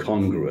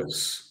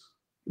incongruous,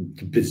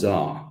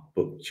 bizarre,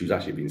 but she was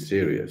actually being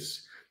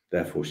serious.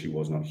 Therefore, she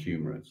was not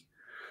humorous.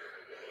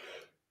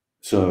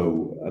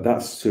 So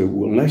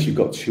unless you've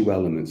got two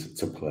elements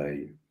to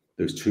play,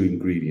 those two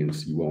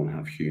ingredients, you won't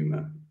have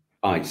humour.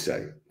 I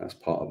say that's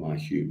part of my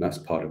humor. That's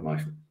part of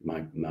my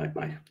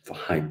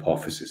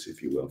hypothesis,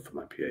 if you will, for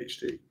my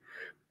PhD.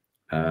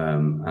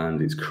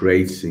 And it's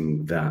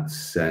creating that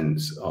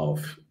sense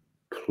of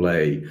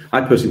play. I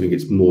personally think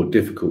it's more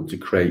difficult to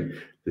create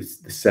the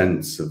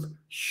sense of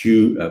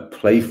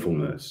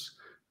playfulness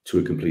to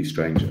a complete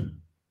stranger.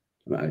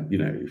 You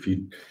know,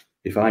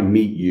 if I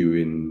meet you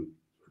in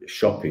a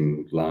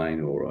shopping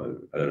line or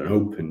an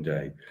open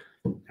day,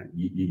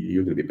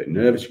 you're going to be a bit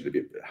nervous. You're going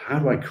to be. How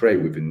do I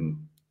create within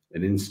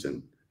an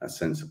instant that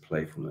sense of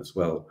playfulness?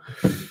 Well,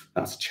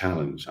 that's a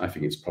challenge. I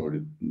think it's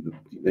probably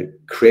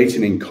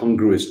creating an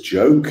incongruous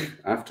joke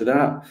after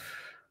that.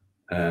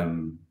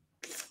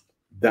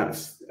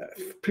 That's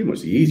pretty much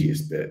the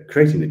easiest bit.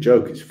 Creating the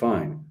joke is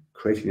fine.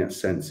 Creating that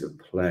sense of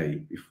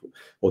play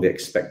or the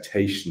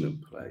expectation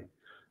of play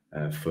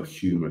for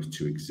humor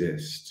to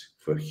exist,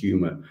 for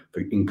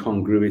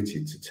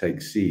incongruity to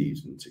take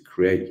seeds and to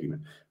create humor,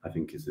 I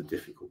think is the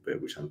difficult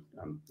bit, which I'm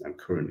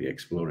currently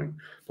exploring.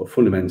 But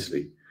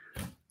fundamentally,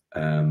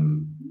 I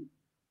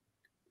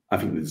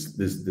think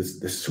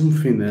there's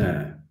something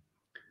there,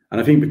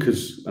 and I think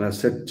because, and I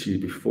said to you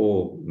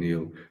before,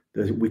 Neil,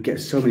 we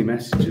get so many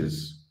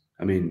messages.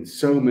 I mean,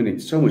 so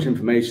much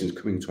information is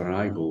coming to our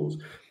eyeballs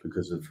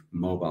because of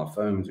mobile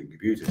phones and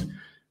computers.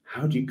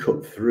 How do you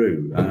cut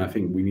through? And I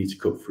think we need to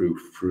cut through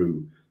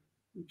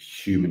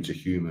human to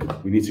human.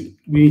 We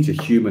need to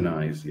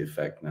humanize the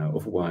effect now.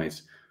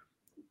 Otherwise,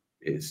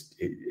 it's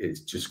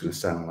just going to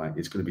sound like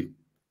it's going to be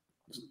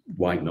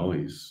white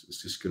noise.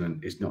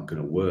 It's not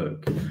going to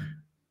work.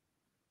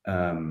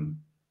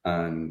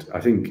 And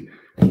I think,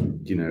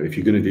 you know, if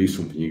you're going to do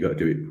something, you got to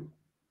do it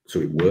so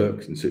it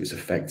works and so it's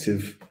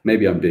effective.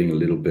 Maybe I'm being a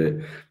little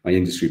bit. My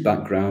industry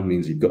background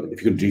means if you're going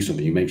to do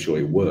something, you make sure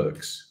it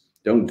works.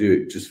 Don't do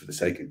it just for the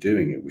sake of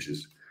doing it, which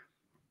is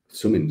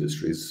some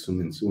industries,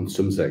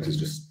 some sectors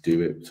just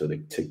do it so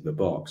they tick the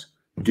box.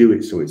 Do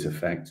it so it's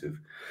effective.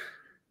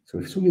 So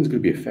if something's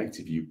going to be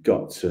effective, you've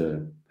got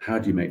to. How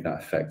do you make that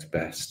effect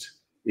best?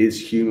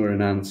 Is humor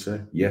an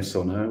answer? Yes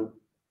or no?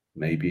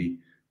 Maybe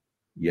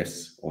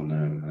yes or no.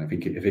 And I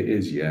think if it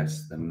is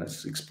yes, then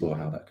let's explore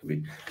how that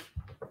can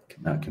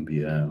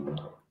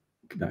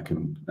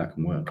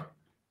work.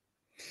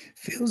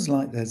 Feels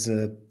like there's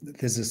a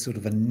sort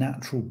of a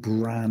natural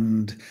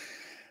brand,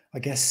 I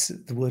guess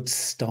the word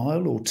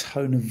style or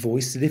tone of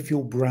voice, that if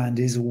your brand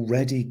is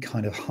already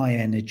kind of high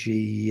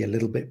energy, a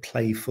little bit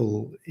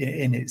playful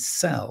in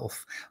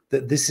itself,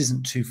 that this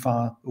isn't too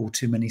far or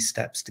too many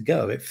steps to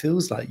go. It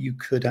feels like you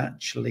could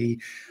actually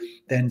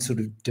then sort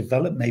of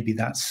develop maybe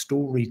that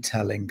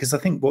storytelling, because I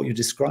think what you're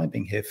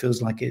describing here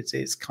feels like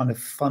it's kind of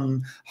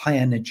fun, high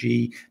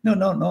energy,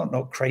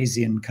 not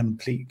crazy and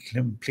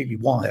completely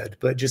wired,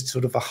 but just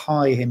sort of a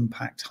high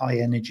impact, high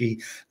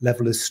energy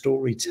level of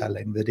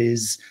storytelling that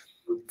is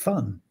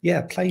fun,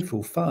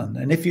 playful fun.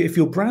 And if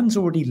your brand's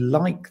already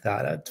like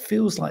that, it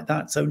feels like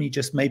that's only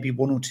just maybe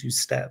one or two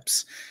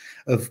steps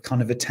of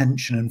kind of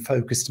attention and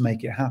focus to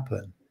make it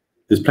happen.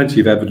 There's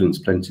plenty of evidence,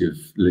 plenty of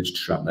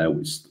literature out there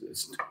which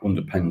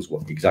underpins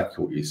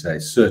exactly what you say.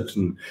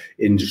 Certain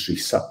industry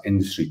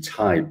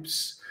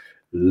types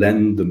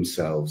lend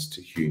themselves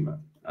to humour.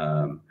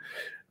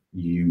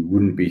 You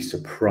wouldn't be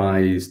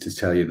surprised to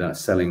tell you that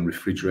selling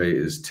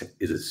refrigerators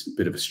is a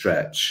bit of a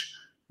stretch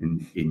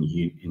in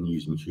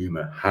using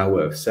humour.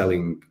 However,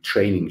 selling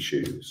training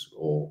shoes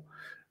or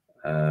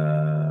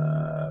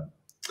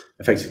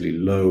effectively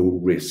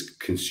low risk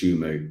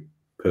consumer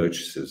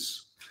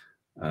purchases.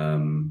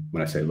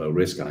 When I say low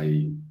risk,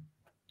 i.e.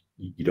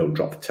 you don't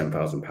drop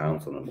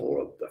 £10,000 on them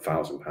or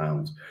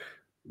 £1,000,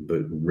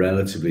 but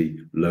relatively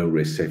low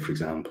risk, say for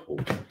example,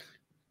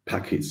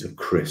 packets of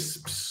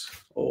crisps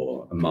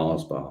or a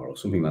Mars bar or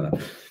something like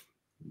that.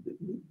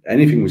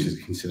 anything which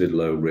is considered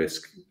low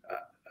risk,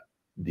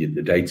 the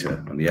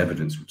data and the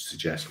evidence would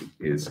suggest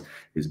is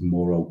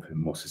more open,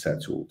 more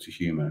susceptible to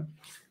humour.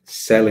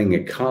 Selling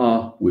a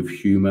car with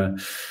humour,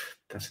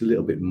 that's a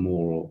little bit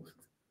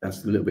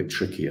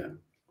trickier,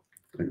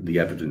 the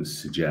evidence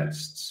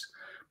suggests.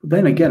 But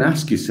then again,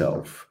 ask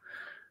yourself,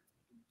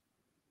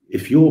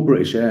 if you're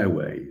British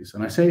Airways,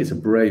 and I say it's a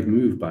brave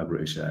move by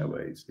British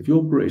Airways, if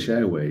you're British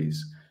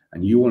Airways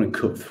and you want to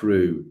cut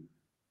through,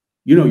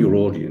 your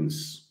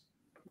audience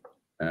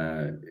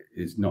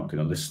is not going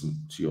to listen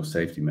to your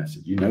safety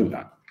message. You know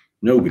that.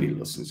 Nobody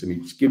listens. I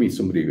mean, give me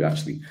somebody who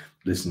actually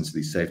listens to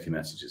these safety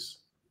messages.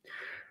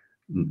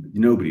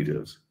 Nobody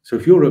does. So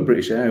if you're at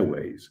British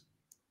Airways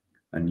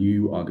and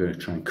you are going to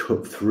try and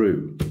cut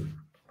through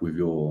with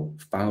your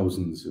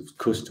thousands of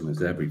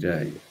customers every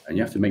day, and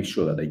you have to make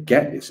sure that they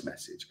get this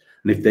message.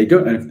 And if they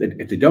don't,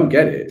 if they don't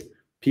get it,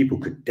 people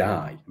could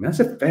die. I mean,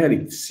 that's a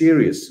fairly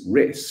serious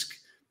risk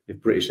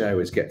if British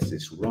Airways gets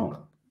this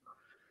wrong.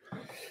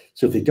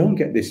 So if they don't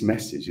get this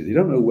message, if they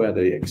don't know where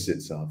the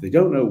exits are, if they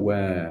don't know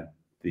where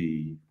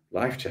the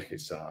life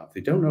jackets are, if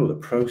they don't know the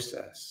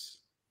process,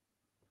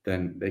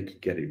 then they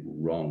could get it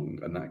wrong,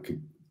 and that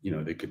could,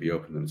 they could be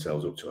opening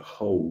themselves up to a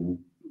whole,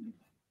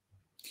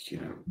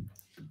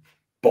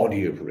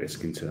 body of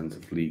risk in terms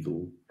of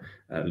legal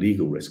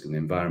risk and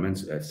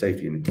environmental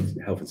safety and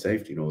health and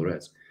safety and all the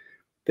rest.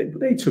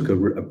 They took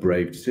a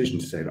brave decision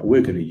to say that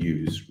we're going to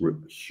use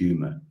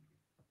humour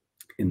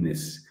in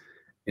this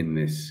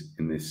messaging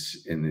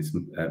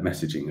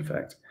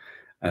effect,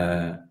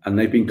 and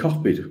they've been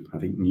copied. I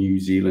think New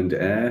Zealand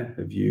Air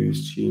have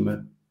used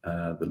humour.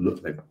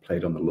 They've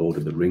played on the Lord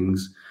of the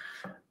Rings,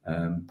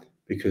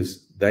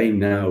 because they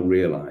now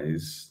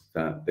realise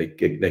that they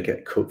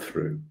get cut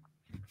through,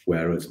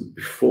 whereas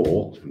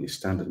before in the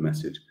standard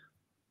message,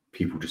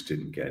 people just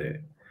didn't get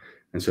it,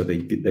 and so they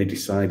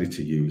decided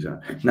to use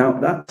that. Now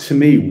that to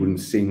me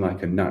wouldn't seem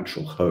like a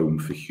natural home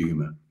for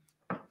humour.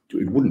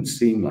 It wouldn't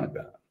seem like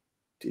that.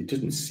 It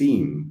doesn't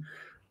seem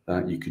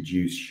that you could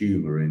use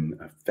humour in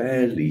a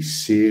fairly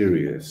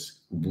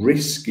serious,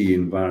 risky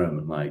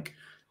environment like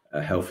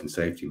a health and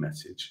safety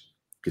message.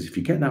 Because if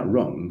you get that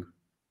wrong,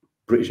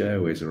 British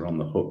Airways are on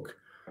the hook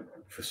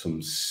for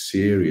some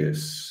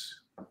serious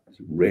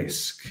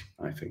risk,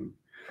 I think.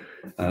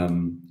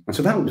 And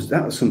so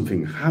that was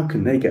something. How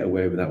can they get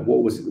away with that?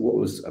 What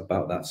was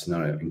about that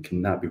scenario, and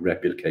can that be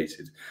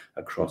replicated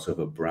across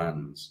other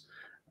brands?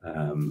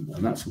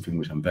 And that's something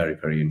which I'm very,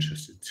 very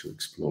interested to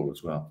explore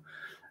as well.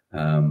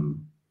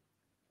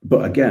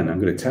 But again, I'm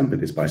going to temper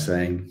this by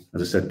saying,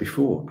 as I said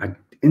before, I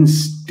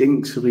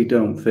instinctively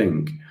don't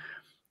think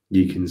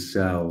you can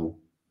sell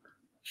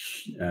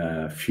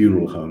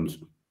funeral homes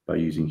by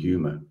using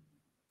humour.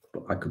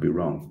 But I could be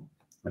wrong.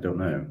 I don't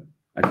know.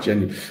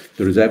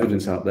 There is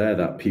evidence out there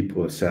that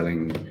people are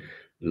selling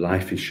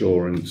life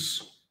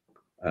insurance,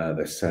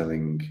 they're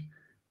selling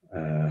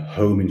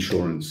home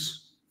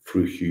insurance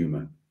through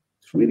humour.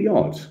 It's really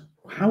odd.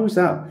 How is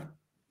that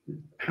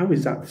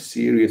the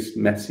serious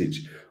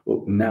message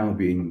now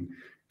being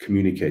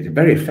communicated?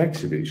 Very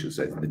effectively, you should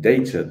say. The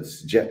data,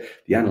 the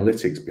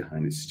analytics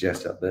behind it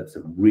suggest that that's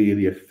a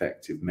really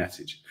effective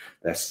message.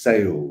 Their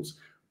sales,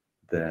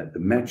 the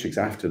metrics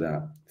after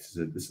that.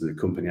 This is a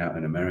company out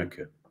in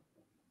America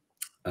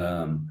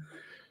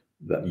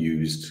that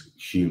used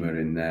humour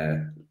in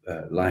their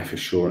life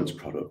assurance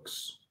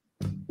products.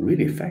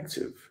 Really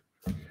effective.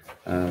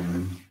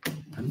 I'm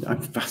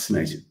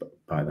fascinated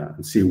by that,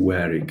 and see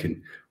where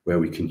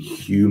we can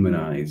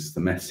humanize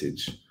the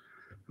message.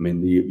 I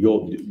mean,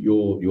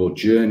 your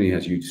journey,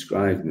 as you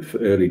described in the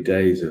early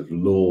days of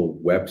law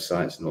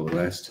websites and all the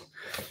rest,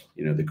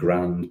 the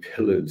grand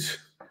pillared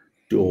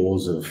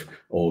doors of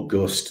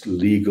august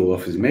legal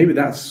offices. Maybe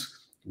that's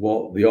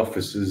what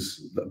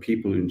the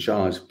people in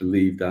charge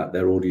believed that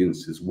their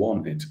audiences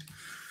wanted.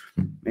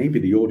 Maybe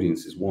the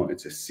audiences wanted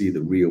to see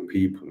the real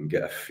people and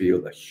get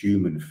a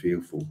human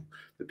feel for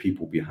the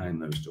people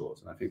behind those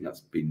doors. And I think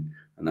that's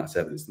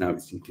evidence. Now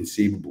it's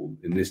inconceivable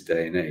in this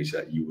day and age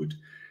that you would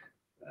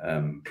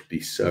be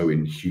so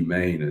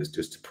inhumane as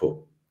just to put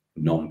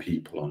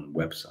non-people on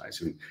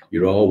websites. I mean,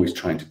 you're always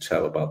trying to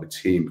tell about the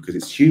team because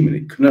it's human.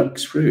 It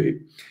connects through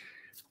it.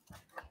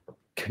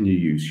 Can you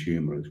use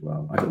humour as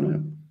well? I don't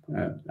know.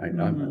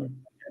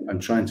 I'm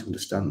trying to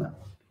understand that.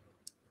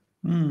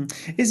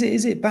 Is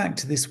it back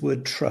to this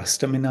word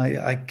trust? I mean,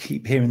 I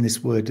keep hearing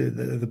this word at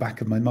the back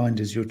of my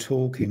mind as you're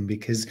talking,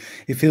 because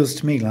it feels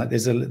to me like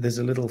there's a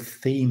little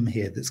theme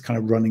here that's kind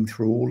of running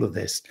through all of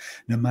this.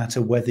 No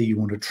matter whether you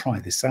want to try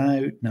this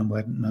out, no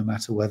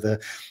matter whether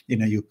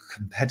your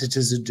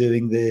competitors are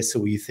doing this,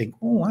 or you think,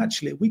 oh,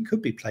 actually, we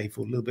could be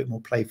playful, a little bit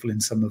more playful in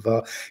some of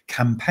our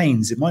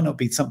campaigns. It might not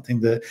be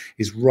something that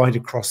is right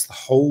across the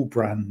whole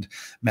brand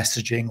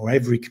messaging or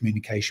every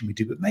communication we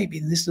do, but maybe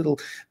in this little,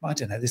 I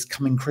don't know, this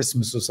coming Christmas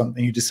or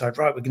something, you decide,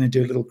 right, we're going to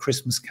do a little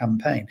Christmas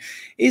campaign.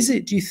 Do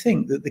you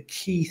think that the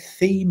key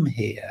theme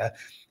here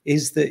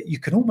is that you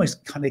can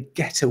almost kind of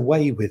get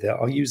away with it.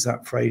 I'll use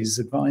that phrase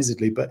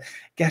advisedly, but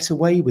get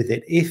away with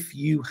it if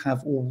you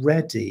have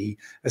already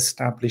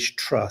established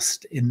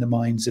trust in the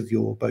minds of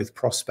your both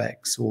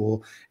prospects or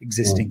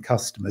existing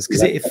customers,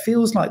 because it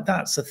feels like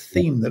that's a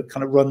theme that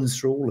kind of runs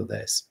through all of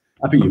this.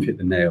 I think you've hit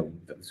the nail.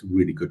 That's a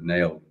really good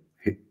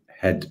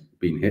head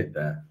being hit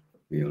there.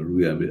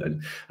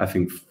 I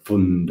think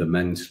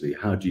fundamentally,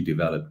 how do you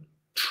develop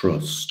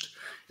trust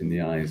in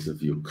the eyes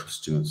of your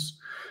customers?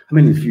 I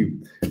mean, if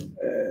you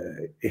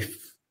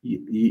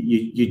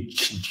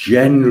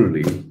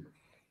generally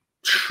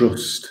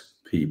trust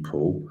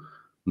people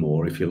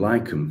more if you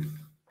like them.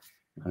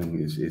 I think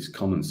it's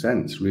common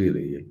sense,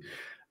 really.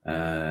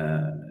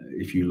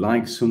 If you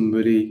like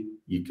somebody,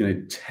 you're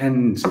going to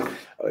tend.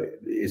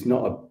 It's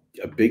not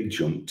a big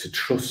jump to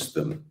trust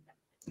them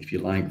if you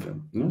like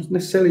them. Not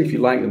necessarily if you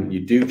like them,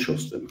 you do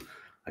trust them.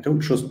 I don't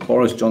trust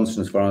Boris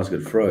Johnson as far as I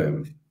could throw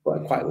him,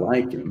 but I quite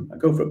like him. I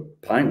go for a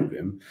pint with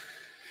him.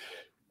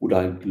 Would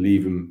I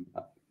leave him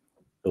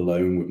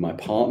alone with my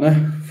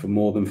partner for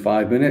more than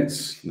 5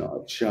 minutes?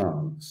 Not a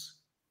chance.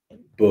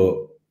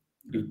 But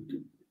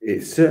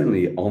it's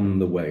certainly on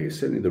the way. It's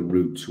certainly the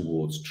route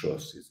towards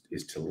trust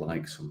is to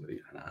like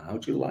somebody. And how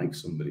do you like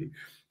somebody?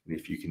 And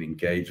if you can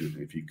engage with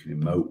them, if you can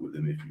emote with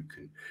them, if you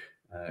can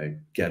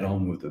getting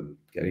on with them,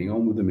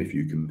 if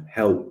you can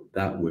help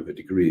that with a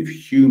degree of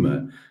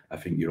humor, I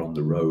think you're on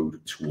the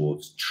road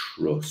towards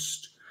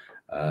trust.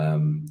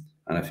 And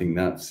I think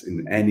that's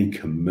in any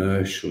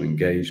commercial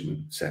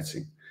engagement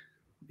setting.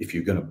 If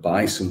you're going to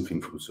buy something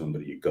from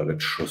somebody, you've got to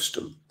trust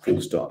them, full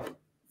stop.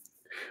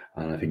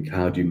 And I think,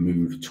 how do you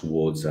move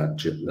towards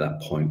that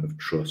point of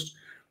trust?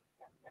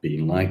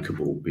 Being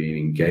likable, being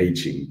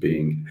engaging,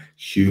 being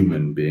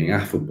human, being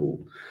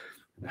affable.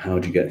 How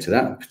do you get to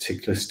that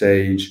particular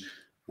stage?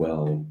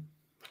 Well,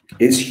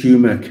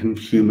 can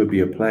humor be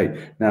a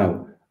play?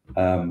 Now,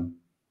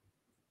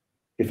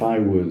 if I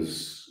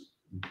was,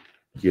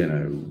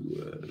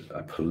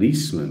 a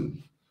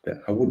policeman,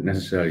 I wouldn't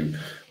necessarily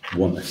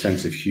want a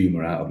sense of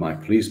humor out of my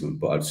policeman,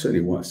 but I'd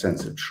certainly want a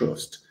sense of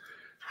trust.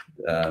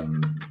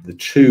 The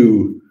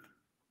two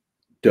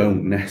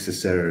don't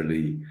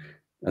necessarily,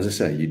 as I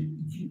say,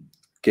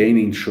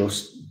 gaining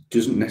trust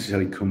doesn't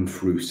necessarily come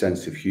through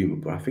sense of humor,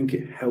 but I think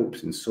it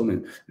helps in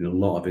a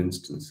lot of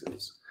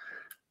instances.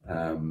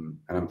 And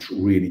I'm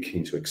really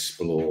keen to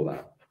explore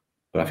that.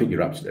 But I think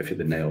you're absolutely hit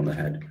the nail on the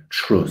head.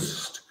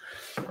 Trust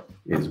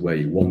is where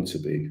you want to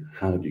be.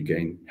 How do you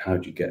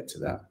get to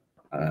that?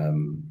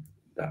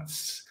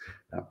 That's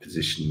that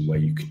position where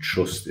you can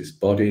trust this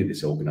body,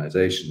 this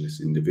organization,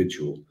 this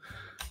individual.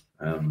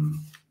 I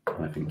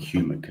think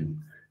humor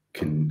can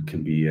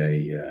be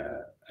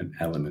an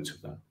element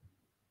of that.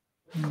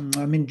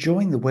 I'm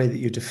enjoying the way that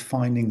you're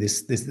defining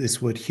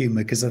this word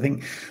humor, because I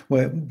think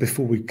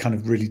before we kind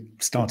of really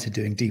started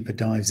doing deeper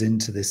dives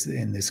into this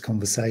in this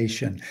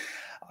conversation,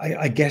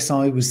 I guess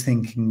I was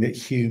thinking that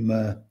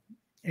humor,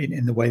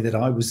 in the way that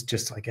I was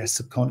just, I guess,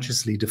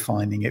 subconsciously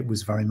defining it,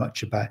 was very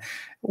much about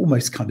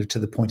almost kind of to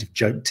the point of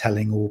joke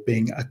telling or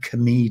being a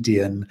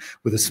comedian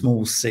with a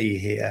small c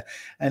here.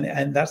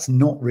 And that's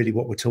not really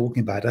what we're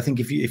talking about. I think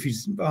if you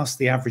ask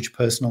the average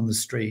person on the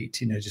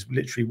street, just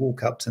literally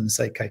walk up to them and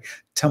say, okay,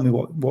 tell me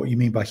what you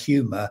mean by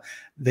humor,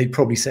 they'd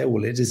probably say,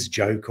 well, it is a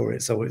joke, or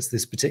it's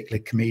this particular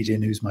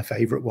comedian who's my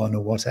favorite one,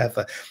 or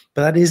whatever.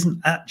 But that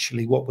isn't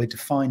actually what we're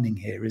defining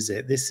here, is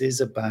it? This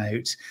is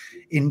about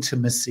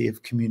intimacy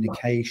of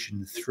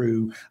communication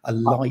through a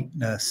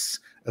lightness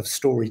of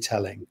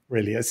storytelling,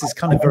 really. It's this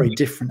kind of very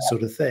different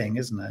sort of thing,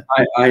 isn't it?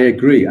 I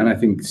agree, and I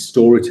think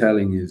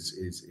storytelling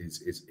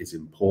is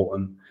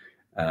important.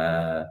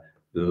 I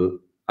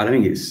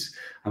think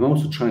I'm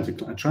also trying to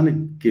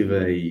give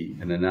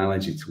an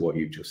analogy to what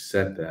you've just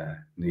said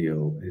there,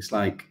 Neil. It's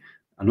like,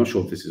 I'm not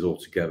sure if this is all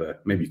together.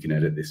 Maybe you can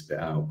edit this bit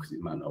out because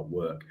it might not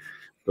work.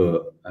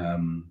 But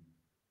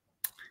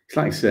it's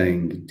like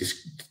saying,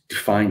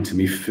 define to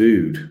me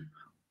food.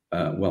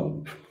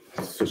 Well,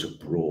 it's such a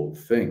broad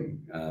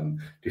thing.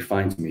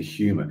 Define to me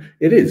humor.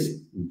 It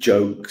is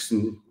jokes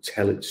and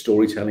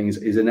storytelling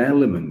is an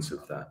element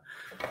of that,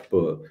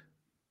 but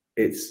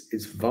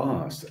it's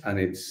vast, and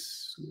it's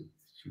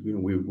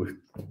we're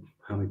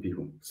how many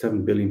people?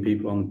 7 billion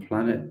people on the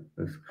planet.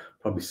 There's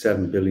probably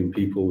 7 billion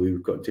people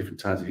who've got different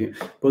types of humor,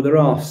 but there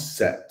are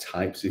set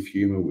types of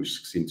humor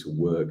which seem to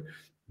work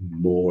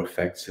more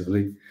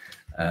effectively.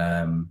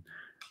 And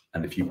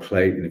if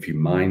you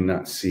mine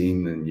that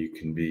scene, then you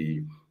can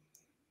be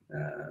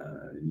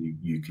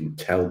you can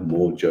tell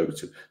more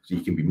jokes, so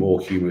you can be more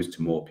humorous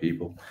to more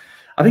people.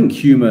 I think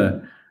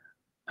humor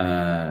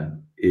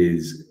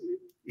is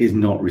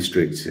not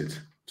restricted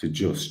to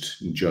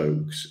just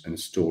jokes and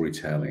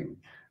storytelling.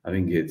 I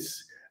think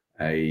it's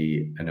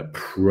an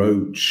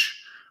approach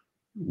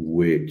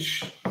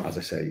which, as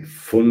I say,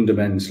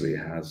 fundamentally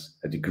has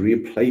a degree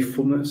of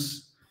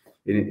playfulness,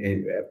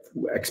 in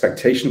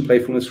expectation of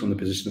playfulness from the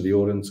position of the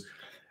audience,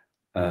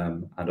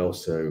 and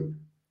also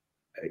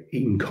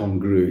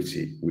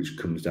incongruity which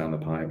comes down the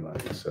pipeline.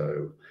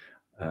 So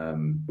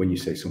when you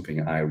say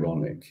something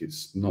ironic,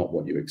 it's not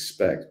what you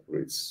expect,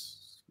 but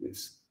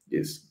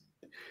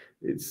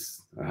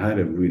I had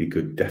a really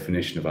good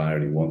definition of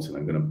irony once, and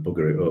I'm going to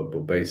bugger it up,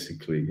 but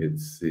basically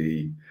it's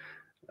the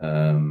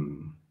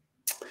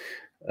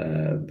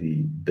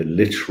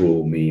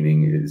literal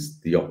meaning is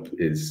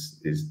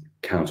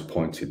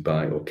counterpointed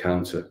by, or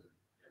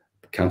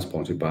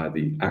counterpointed by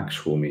the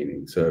actual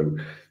meaning. So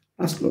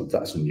that's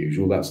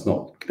unusual.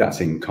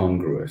 That's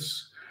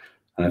incongruous.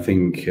 And I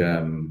think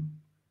a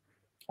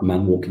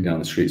man walking down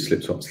the street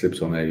slips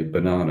on a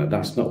banana.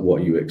 That's not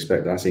what you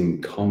expect. That's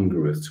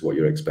incongruous to what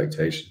your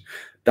expectation.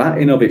 That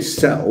in of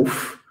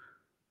itself,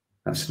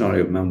 that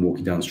scenario of a man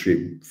walking down the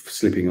street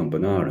slipping on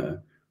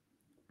banana,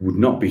 would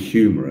not be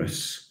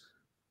humorous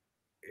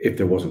if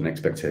there wasn't an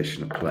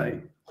expectation of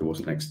play.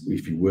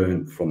 If you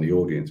weren't from the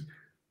audience.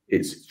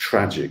 It's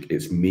tragic.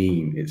 It's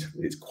mean.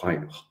 It's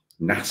quite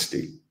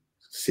nasty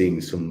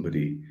seeing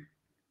somebody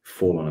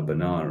fall on a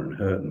banana and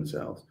hurt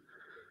themselves.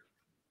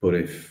 But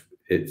if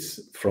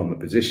it's from a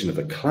position of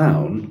a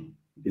clown,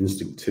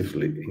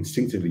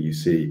 instinctively you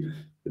see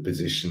the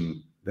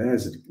position.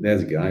 There's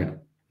a guy.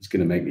 He's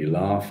going to make me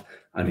laugh,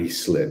 and he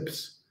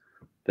slips.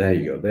 There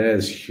you go.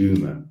 There's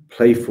humor,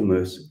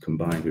 playfulness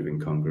combined with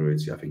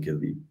incongruity. I think are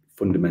the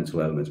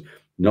fundamental elements.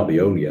 Not the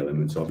only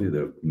elements. Obviously,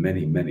 there are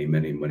many, many,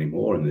 many, many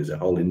more, and there's a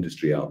whole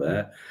industry out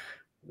there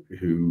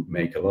who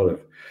make a lot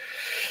of,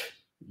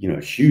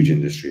 huge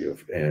industry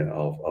of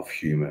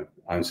humor.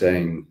 I'm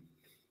saying,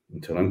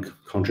 until I'm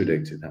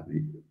contradicted, that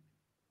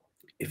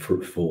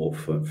for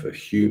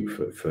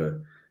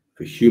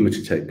humor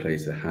to take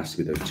place, there has to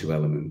be those two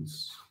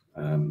elements,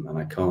 and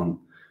I can't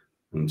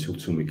until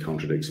somebody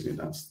contradicts me.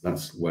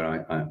 That's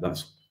where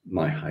that's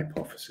my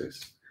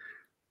hypothesis.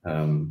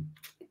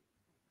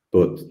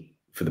 But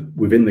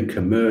within the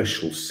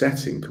commercial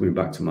setting, coming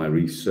back to my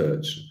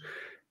research,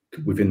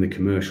 within the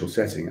commercial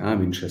setting,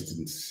 I'm interested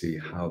in to see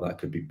how that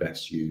could be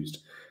best used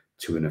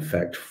to an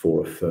effect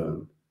for a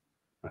firm,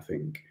 I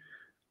think,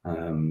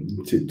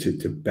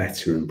 to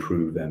better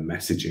improve their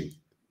messaging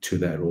to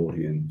their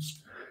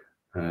audience.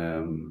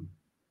 And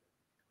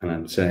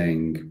I'm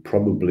saying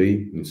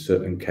probably in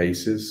certain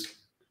cases,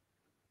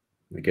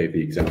 I gave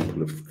the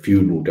example of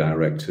funeral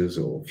directors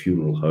or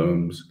funeral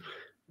homes,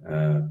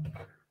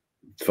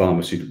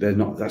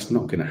 pharmaceutical. That's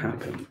not going to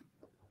happen,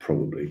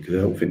 probably, because I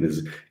don't think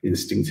there's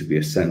instinctively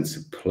a sense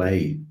of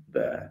play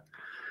there.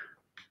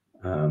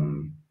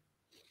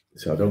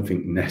 So I don't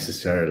think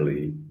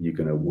necessarily you're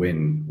going to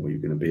win, or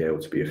you're going to be able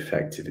to be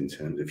effective in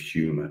terms of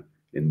humor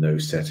in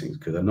those settings,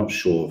 because I'm not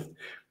sure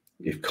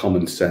if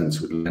common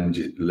sense would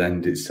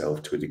lend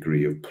itself to a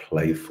degree of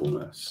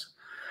playfulness.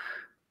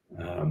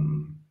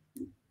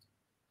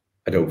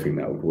 I don't think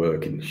that would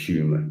work in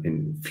humor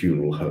in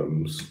funeral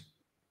homes.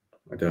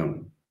 I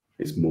don't.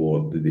 It's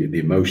more the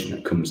emotion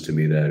that comes to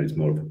me there is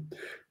more of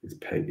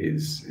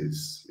is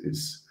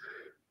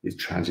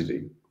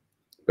tragedy.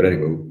 But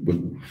anyway,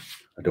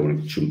 I don't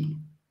want to.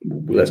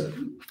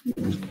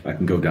 I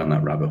can go down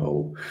that rabbit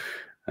hole.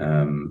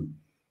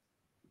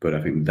 But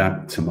I think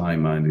that, to my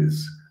mind,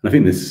 is. And I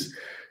think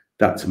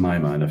that to my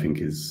mind, I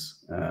think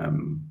is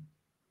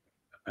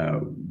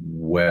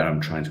where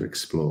I'm trying to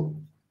explore.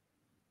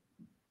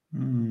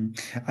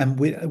 And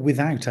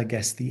without, I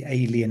guess, the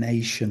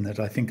alienation that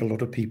I think a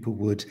lot of people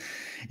would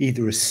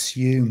either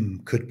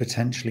assume could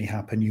potentially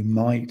happen, you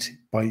might,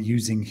 by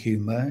using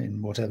humor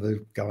in whatever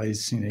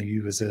guise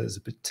you as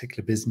a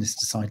particular business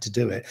decide to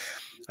do it.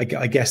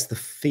 I guess the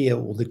fear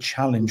or the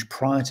challenge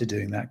prior to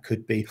doing that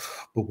could be,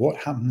 but what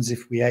happens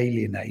if we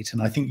alienate?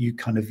 And I think you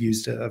kind of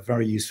used a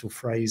very useful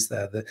phrase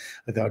there that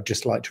I'd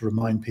just like to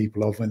remind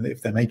people of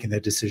if they're making their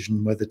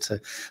decision whether to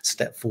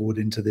step forward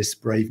into this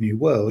brave new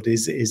world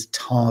is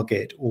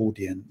target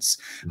audience.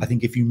 I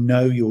think if you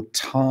know your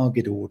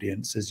target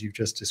audience, as you've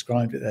just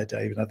described it there,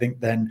 David, I think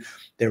then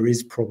there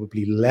is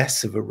probably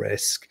less of a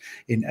risk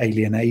in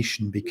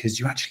alienation, because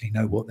you actually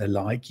know what they're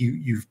like.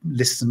 You've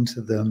listened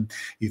to them,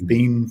 you've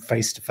been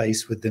face to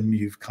face with them,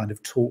 you've kind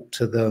of talked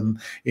to them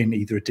in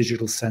either a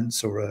digital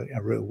sense or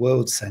a real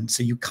world sense,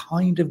 so you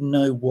kind of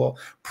know what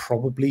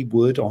probably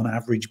would on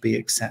average be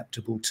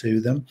acceptable to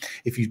them.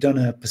 If you've done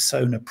a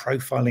persona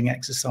profiling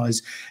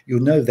exercise, you'll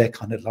know their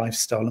kind of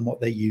lifestyle and what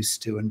they're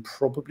used to, and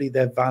probably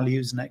their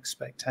values and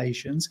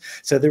expectations.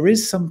 So there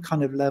is some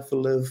kind of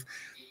level of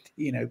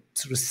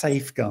sort of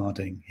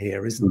safeguarding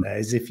here, isn't there?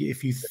 Is if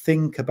you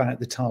think about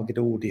the target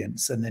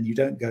audience and then you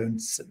don't go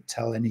and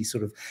tell any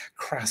sort of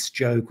crass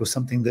joke or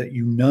something that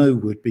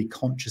would be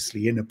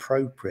consciously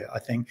inappropriate, I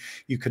think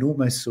you can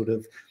almost sort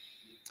of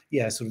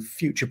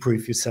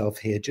future-proof yourself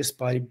here just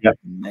by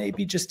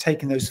maybe just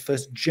taking those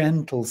first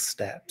gentle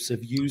steps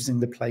of using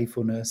the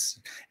playfulness,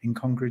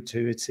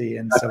 incongruity,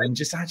 and so on.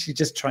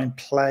 Just try and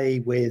play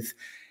with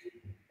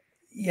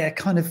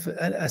kind of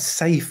a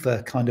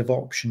safer kind of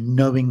option,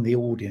 knowing the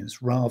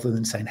audience, rather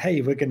than saying, hey,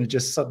 we're going to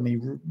just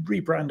suddenly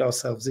rebrand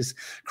ourselves this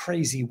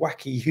crazy,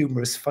 wacky,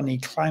 humorous, funny,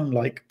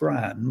 clown-like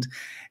brand.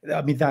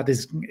 I mean,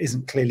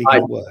 isn't clearly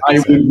going to work.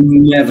 I would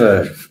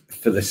never,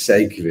 for the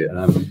sake of it,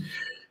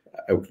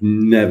 I would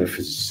never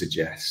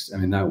suggest. I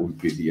mean, that would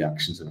be the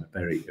actions of a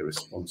very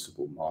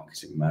irresponsible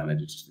marketing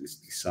manager to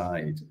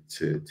decide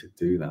to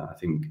do that. I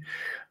think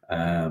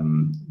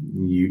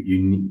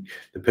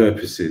the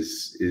purpose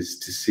is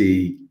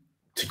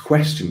to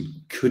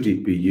question, could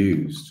it be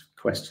used?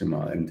 Question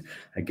mark. And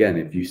again,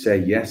 if you say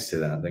yes to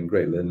that, then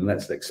great. Then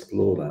let's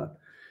explore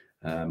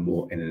that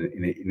more in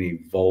an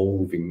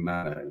evolving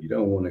manner. You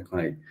don't want to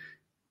like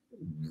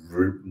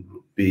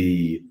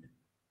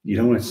you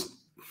don't want to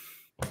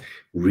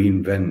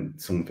reinvent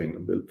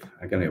something.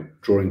 Again,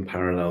 drawing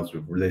parallels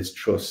with Liz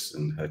Truss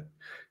and her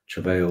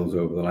travails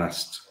over the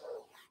last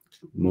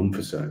month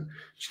or so.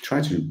 She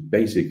tried to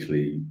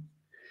basically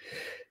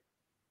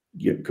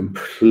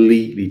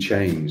completely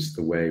change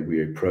the way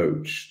we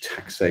approach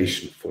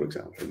taxation, for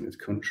example, in this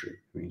country.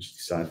 I mean, she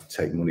decided to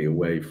take money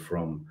away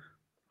from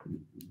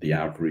the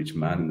average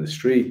man in the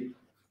street,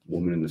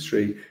 woman in the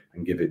street,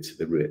 and give it to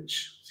the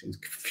rich. It seems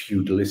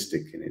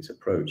feudalistic in its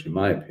approach, in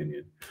my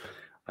opinion.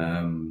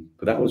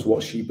 But that was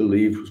what she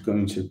believed was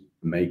going to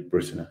make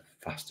Britain a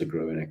faster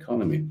growing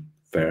economy.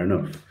 Fair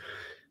enough.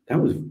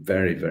 That was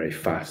very, very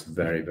fast,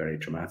 very, very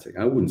dramatic.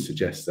 I wouldn't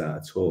suggest that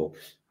at all.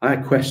 I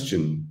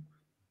question,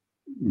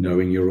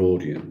 knowing your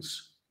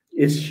audience,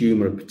 is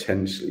humour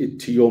potentially,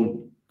 to your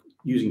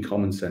using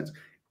common sense,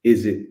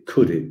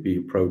 could it be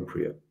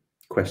appropriate?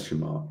 Question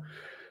mark.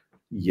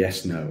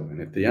 Yes, no.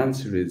 And if the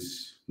answer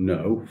is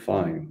no,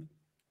 fine.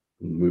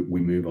 We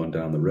move on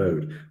down the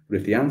road. But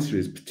if the answer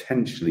is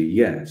potentially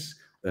yes,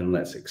 then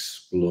let's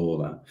explore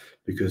that,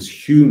 because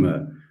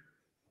humor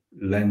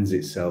lends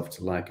itself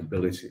to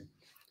likability.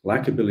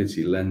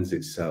 Likability lends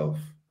itself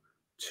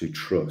to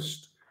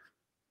trust.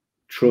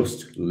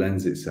 Trust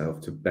lends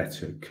itself to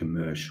better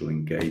commercial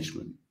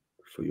engagement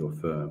for your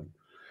firm.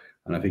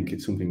 And I think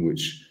it's something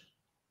which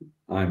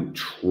I'm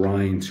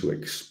trying to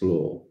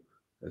explore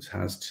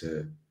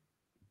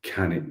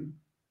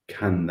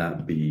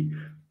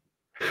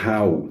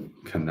how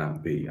can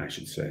that be, I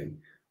should say,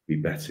 be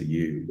better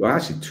used? Well,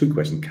 actually, two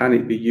questions. Can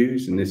it be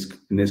used in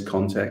this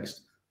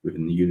context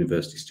within the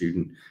university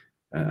student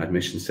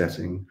admission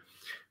setting?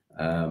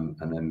 And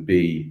then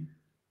B,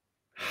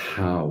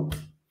 how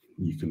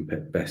you can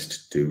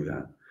best do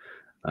that.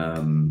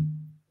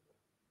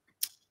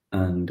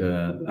 And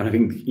I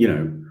think,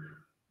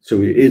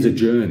 so it is a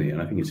journey,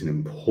 and I think it's an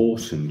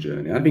important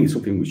journey. I think it's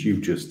something which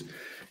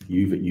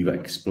you've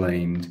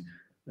explained,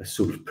 a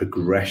sort of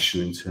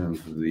progression in terms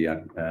of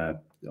the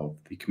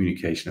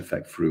communication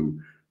effect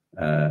through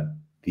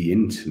the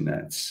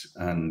internet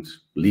and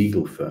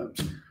legal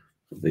firms.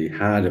 They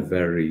had a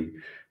very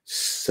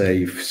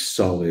safe,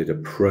 solid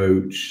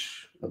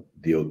approach,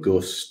 the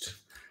august,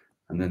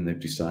 and then they've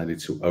decided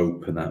to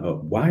open that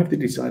up. Why have they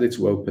decided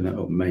to open that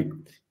up? Make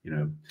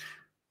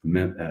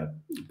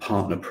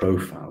partner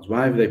profiles.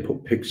 Why have they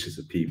put pictures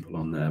of people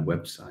on their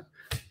website?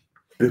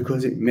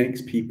 Because it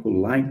makes people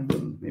like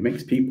them. It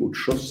makes people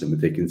trust them. If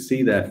they can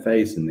see their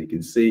face and they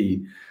can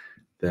see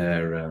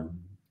their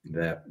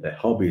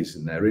hobbies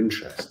and their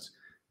interests,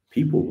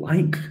 people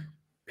like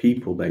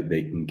people that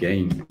they can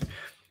gain.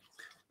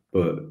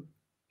 But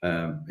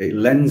it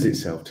lends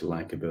itself to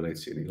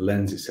likability, and it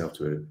lends itself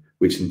to it,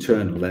 which in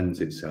turn lends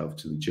itself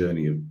to the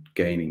journey of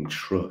gaining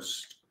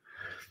trust.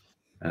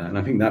 And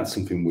I think that's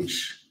something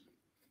which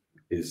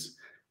is,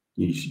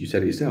 you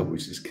said it yourself,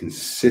 which is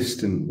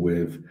consistent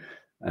with,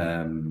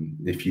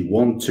 if you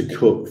want to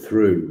cut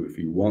through, if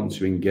you want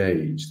to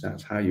engage,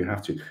 that's how you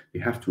have to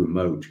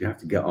emote, you have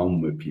to get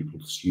on with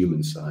people's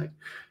human side,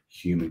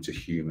 human to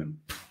human,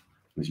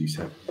 as you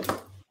said.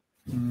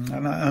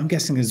 And I'm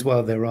guessing as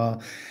well, there are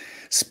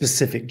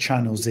specific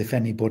channels. If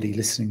anybody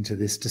listening to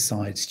this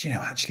decides,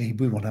 actually,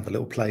 we want to have a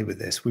little play with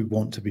this, we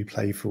want to be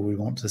playful, we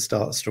want to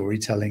start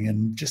storytelling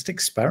and just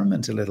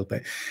experiment a little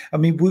bit. I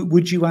mean,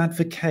 would you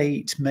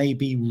advocate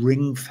maybe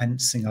ring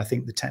fencing? I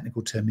think the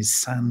technical term is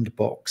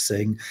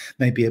sandboxing,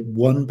 maybe at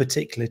one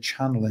particular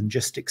channel and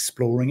just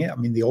exploring it. I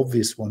mean, the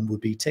obvious one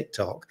would be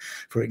TikTok,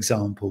 for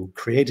example.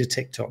 Create a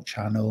TikTok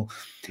channel,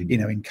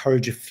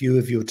 encourage a few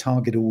of your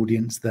target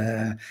audience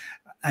there,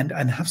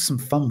 and have some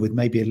fun with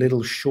maybe a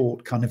little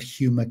short kind of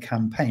humor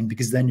campaign,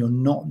 because then you're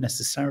not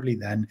necessarily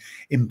then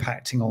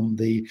impacting on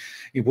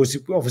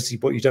obviously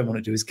what you don't want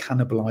to do is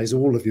cannibalize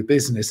all of your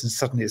business, and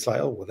suddenly it's like,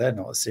 oh, well, they're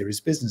not a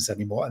serious business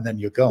anymore, and then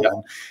you're gone.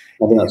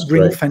 Yeah,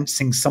 ring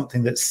fencing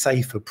something that's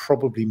safer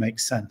probably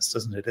makes sense,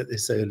 doesn't it, at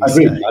this early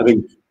stage? I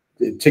think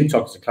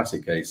TikTok is a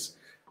classic case,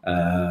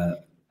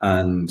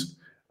 and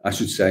I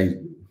should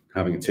say,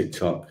 having a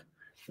TikTok,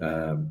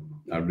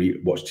 I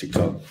watch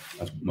TikTok,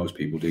 as most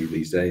people do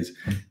these days,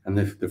 and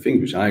the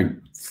things which I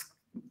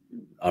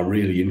are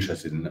really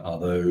interested in are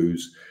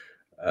those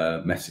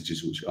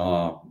messages which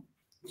are,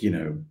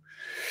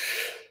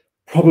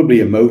 probably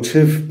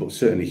emotive, but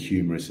certainly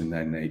humorous in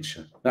their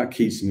nature. That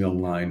keeps me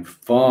online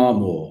far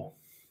more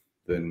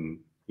than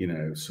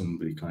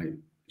somebody kind of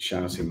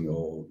shouting,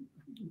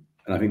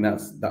 and I think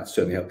that's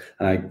certainly helped.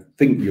 And I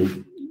think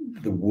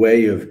the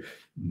way of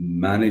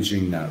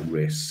managing that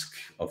risk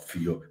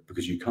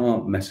because you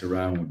can't mess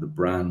around with the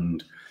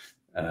brand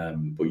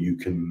but you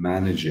can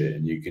manage it,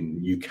 and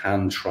you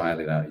can trial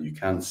it out. You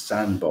can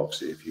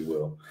sandbox it, if you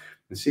will,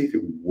 and see if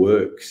it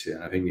works.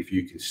 And I think if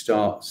you can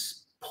start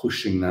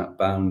pushing that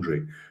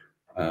boundary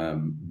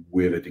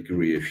with a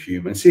degree of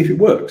humour, and see if it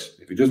works.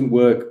 If it doesn't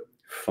work,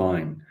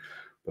 fine.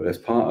 But as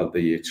part of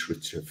the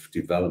iterative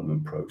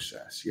development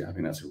process, I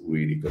think that's a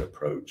really good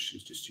approach,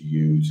 is just to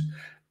use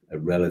a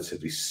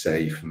relatively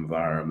safe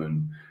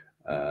environment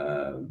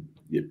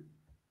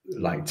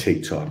like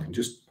TikTok, and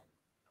just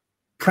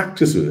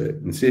practice with it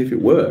and see if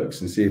it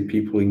works, and see if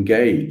people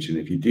engage. And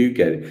if you do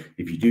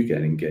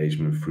get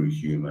engagement through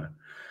humour,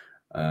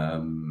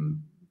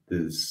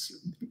 there's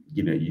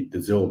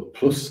all the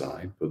plus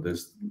side, but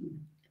there's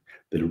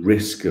the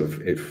risk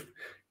of if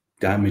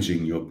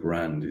damaging your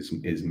brand is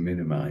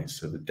minimized.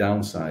 So the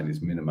downside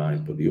is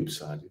minimized, but the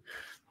upside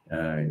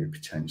is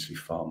potentially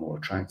far more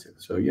attractive.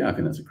 So I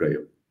think that's a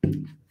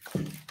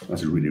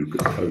really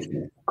good approach.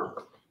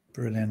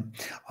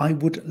 Brilliant. I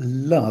would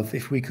love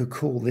if we could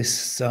call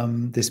this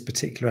this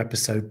particular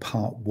episode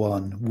part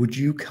 1. Would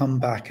you come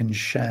back and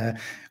share,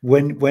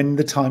 when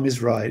the time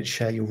is right,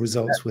 share your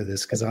results with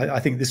us? Because I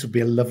think this would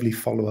be a lovely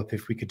follow-up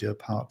if we could do a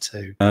part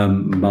 2.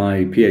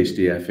 My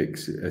PhD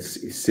ethics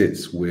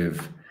sits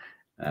with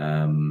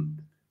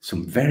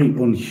some very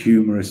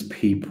unhumorous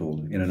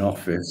people in an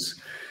office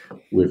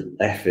with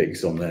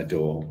ethics on their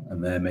door,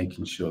 and they're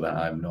making sure that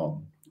I'm not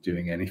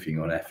doing anything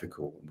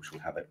unethical, which will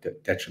have a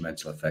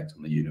detrimental effect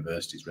on the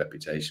university's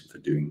reputation for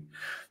doing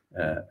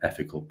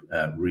ethical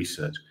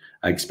research.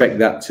 I expect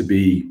that to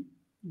be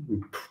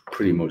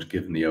pretty much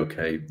given the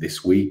okay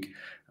this week,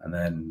 and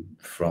then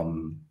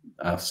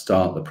I'll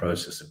start the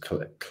process of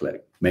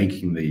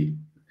making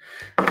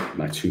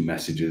my 2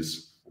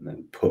 messages and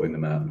then putting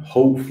them out. And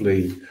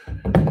hopefully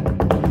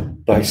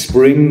by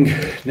spring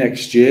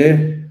next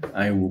year,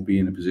 I will be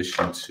in a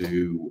position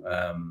to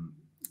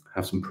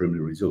have some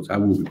preliminary results. I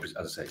will be,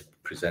 as I say,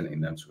 presenting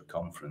them to a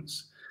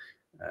conference,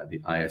 the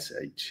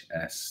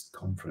ISHS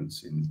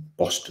conference in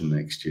Boston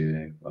next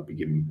year. I'll be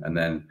giving, and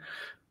then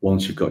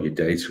once you've got your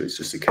data, it's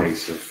just a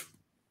case of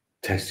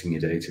testing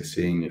your data,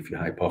 seeing if your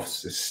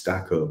hypotheses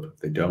stack up, if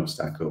they don't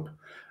stack up,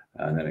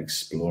 and then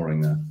exploring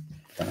that.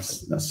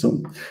 That's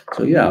something.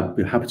 So I'll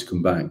be happy to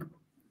come back,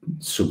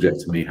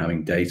 subject to me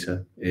having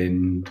data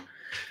in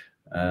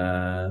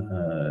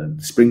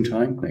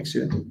springtime next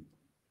year.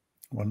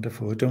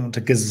 Wonderful. I don't want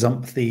to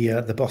gazump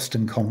the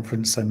Boston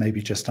conference, so maybe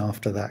just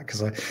after that,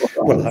 because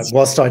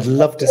whilst I'd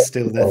love to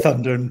steal their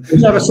thunder and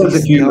have a sense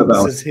of humour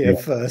about it here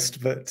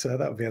first, but that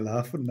would be a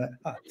laugh, wouldn't it?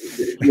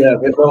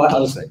 Well,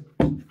 I'll say,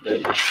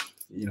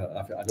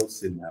 I don't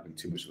see them having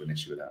too much of an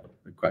issue with that.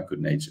 They're quite good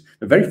natured.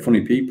 They're very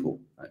funny people,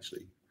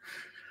 actually.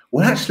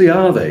 Well, actually,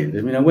 are they?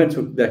 I mean, I went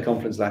to their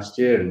conference last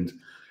year, and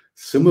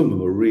some of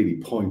them are really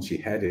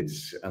pointy-headed,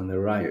 and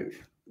they're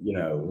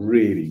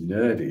really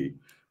nerdy.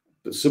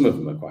 But some of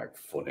them are quite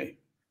funny.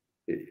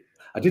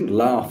 I didn't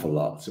laugh a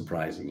lot,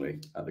 surprisingly,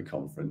 at the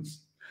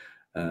conference.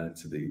 I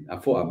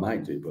thought I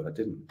might do, but I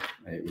didn't.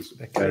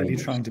 They're clearly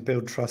trying to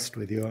build trust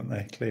with you, aren't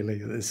they?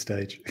 Clearly, at this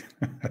stage.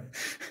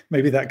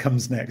 Maybe that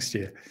comes next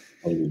year.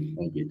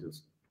 Maybe it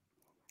does.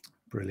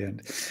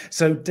 Brilliant.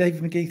 So,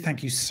 David McGee,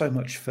 thank you so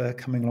much for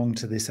coming along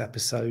to this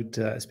episode.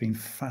 It's been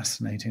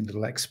fascinating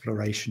little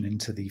exploration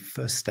into the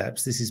first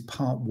steps. This is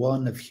part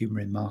 1 of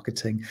Humour in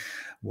Marketing.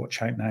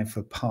 Watch out now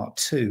for part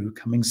 2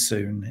 coming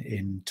soon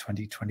in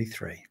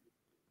 2023.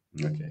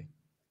 Okay.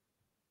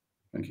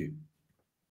 Thank you.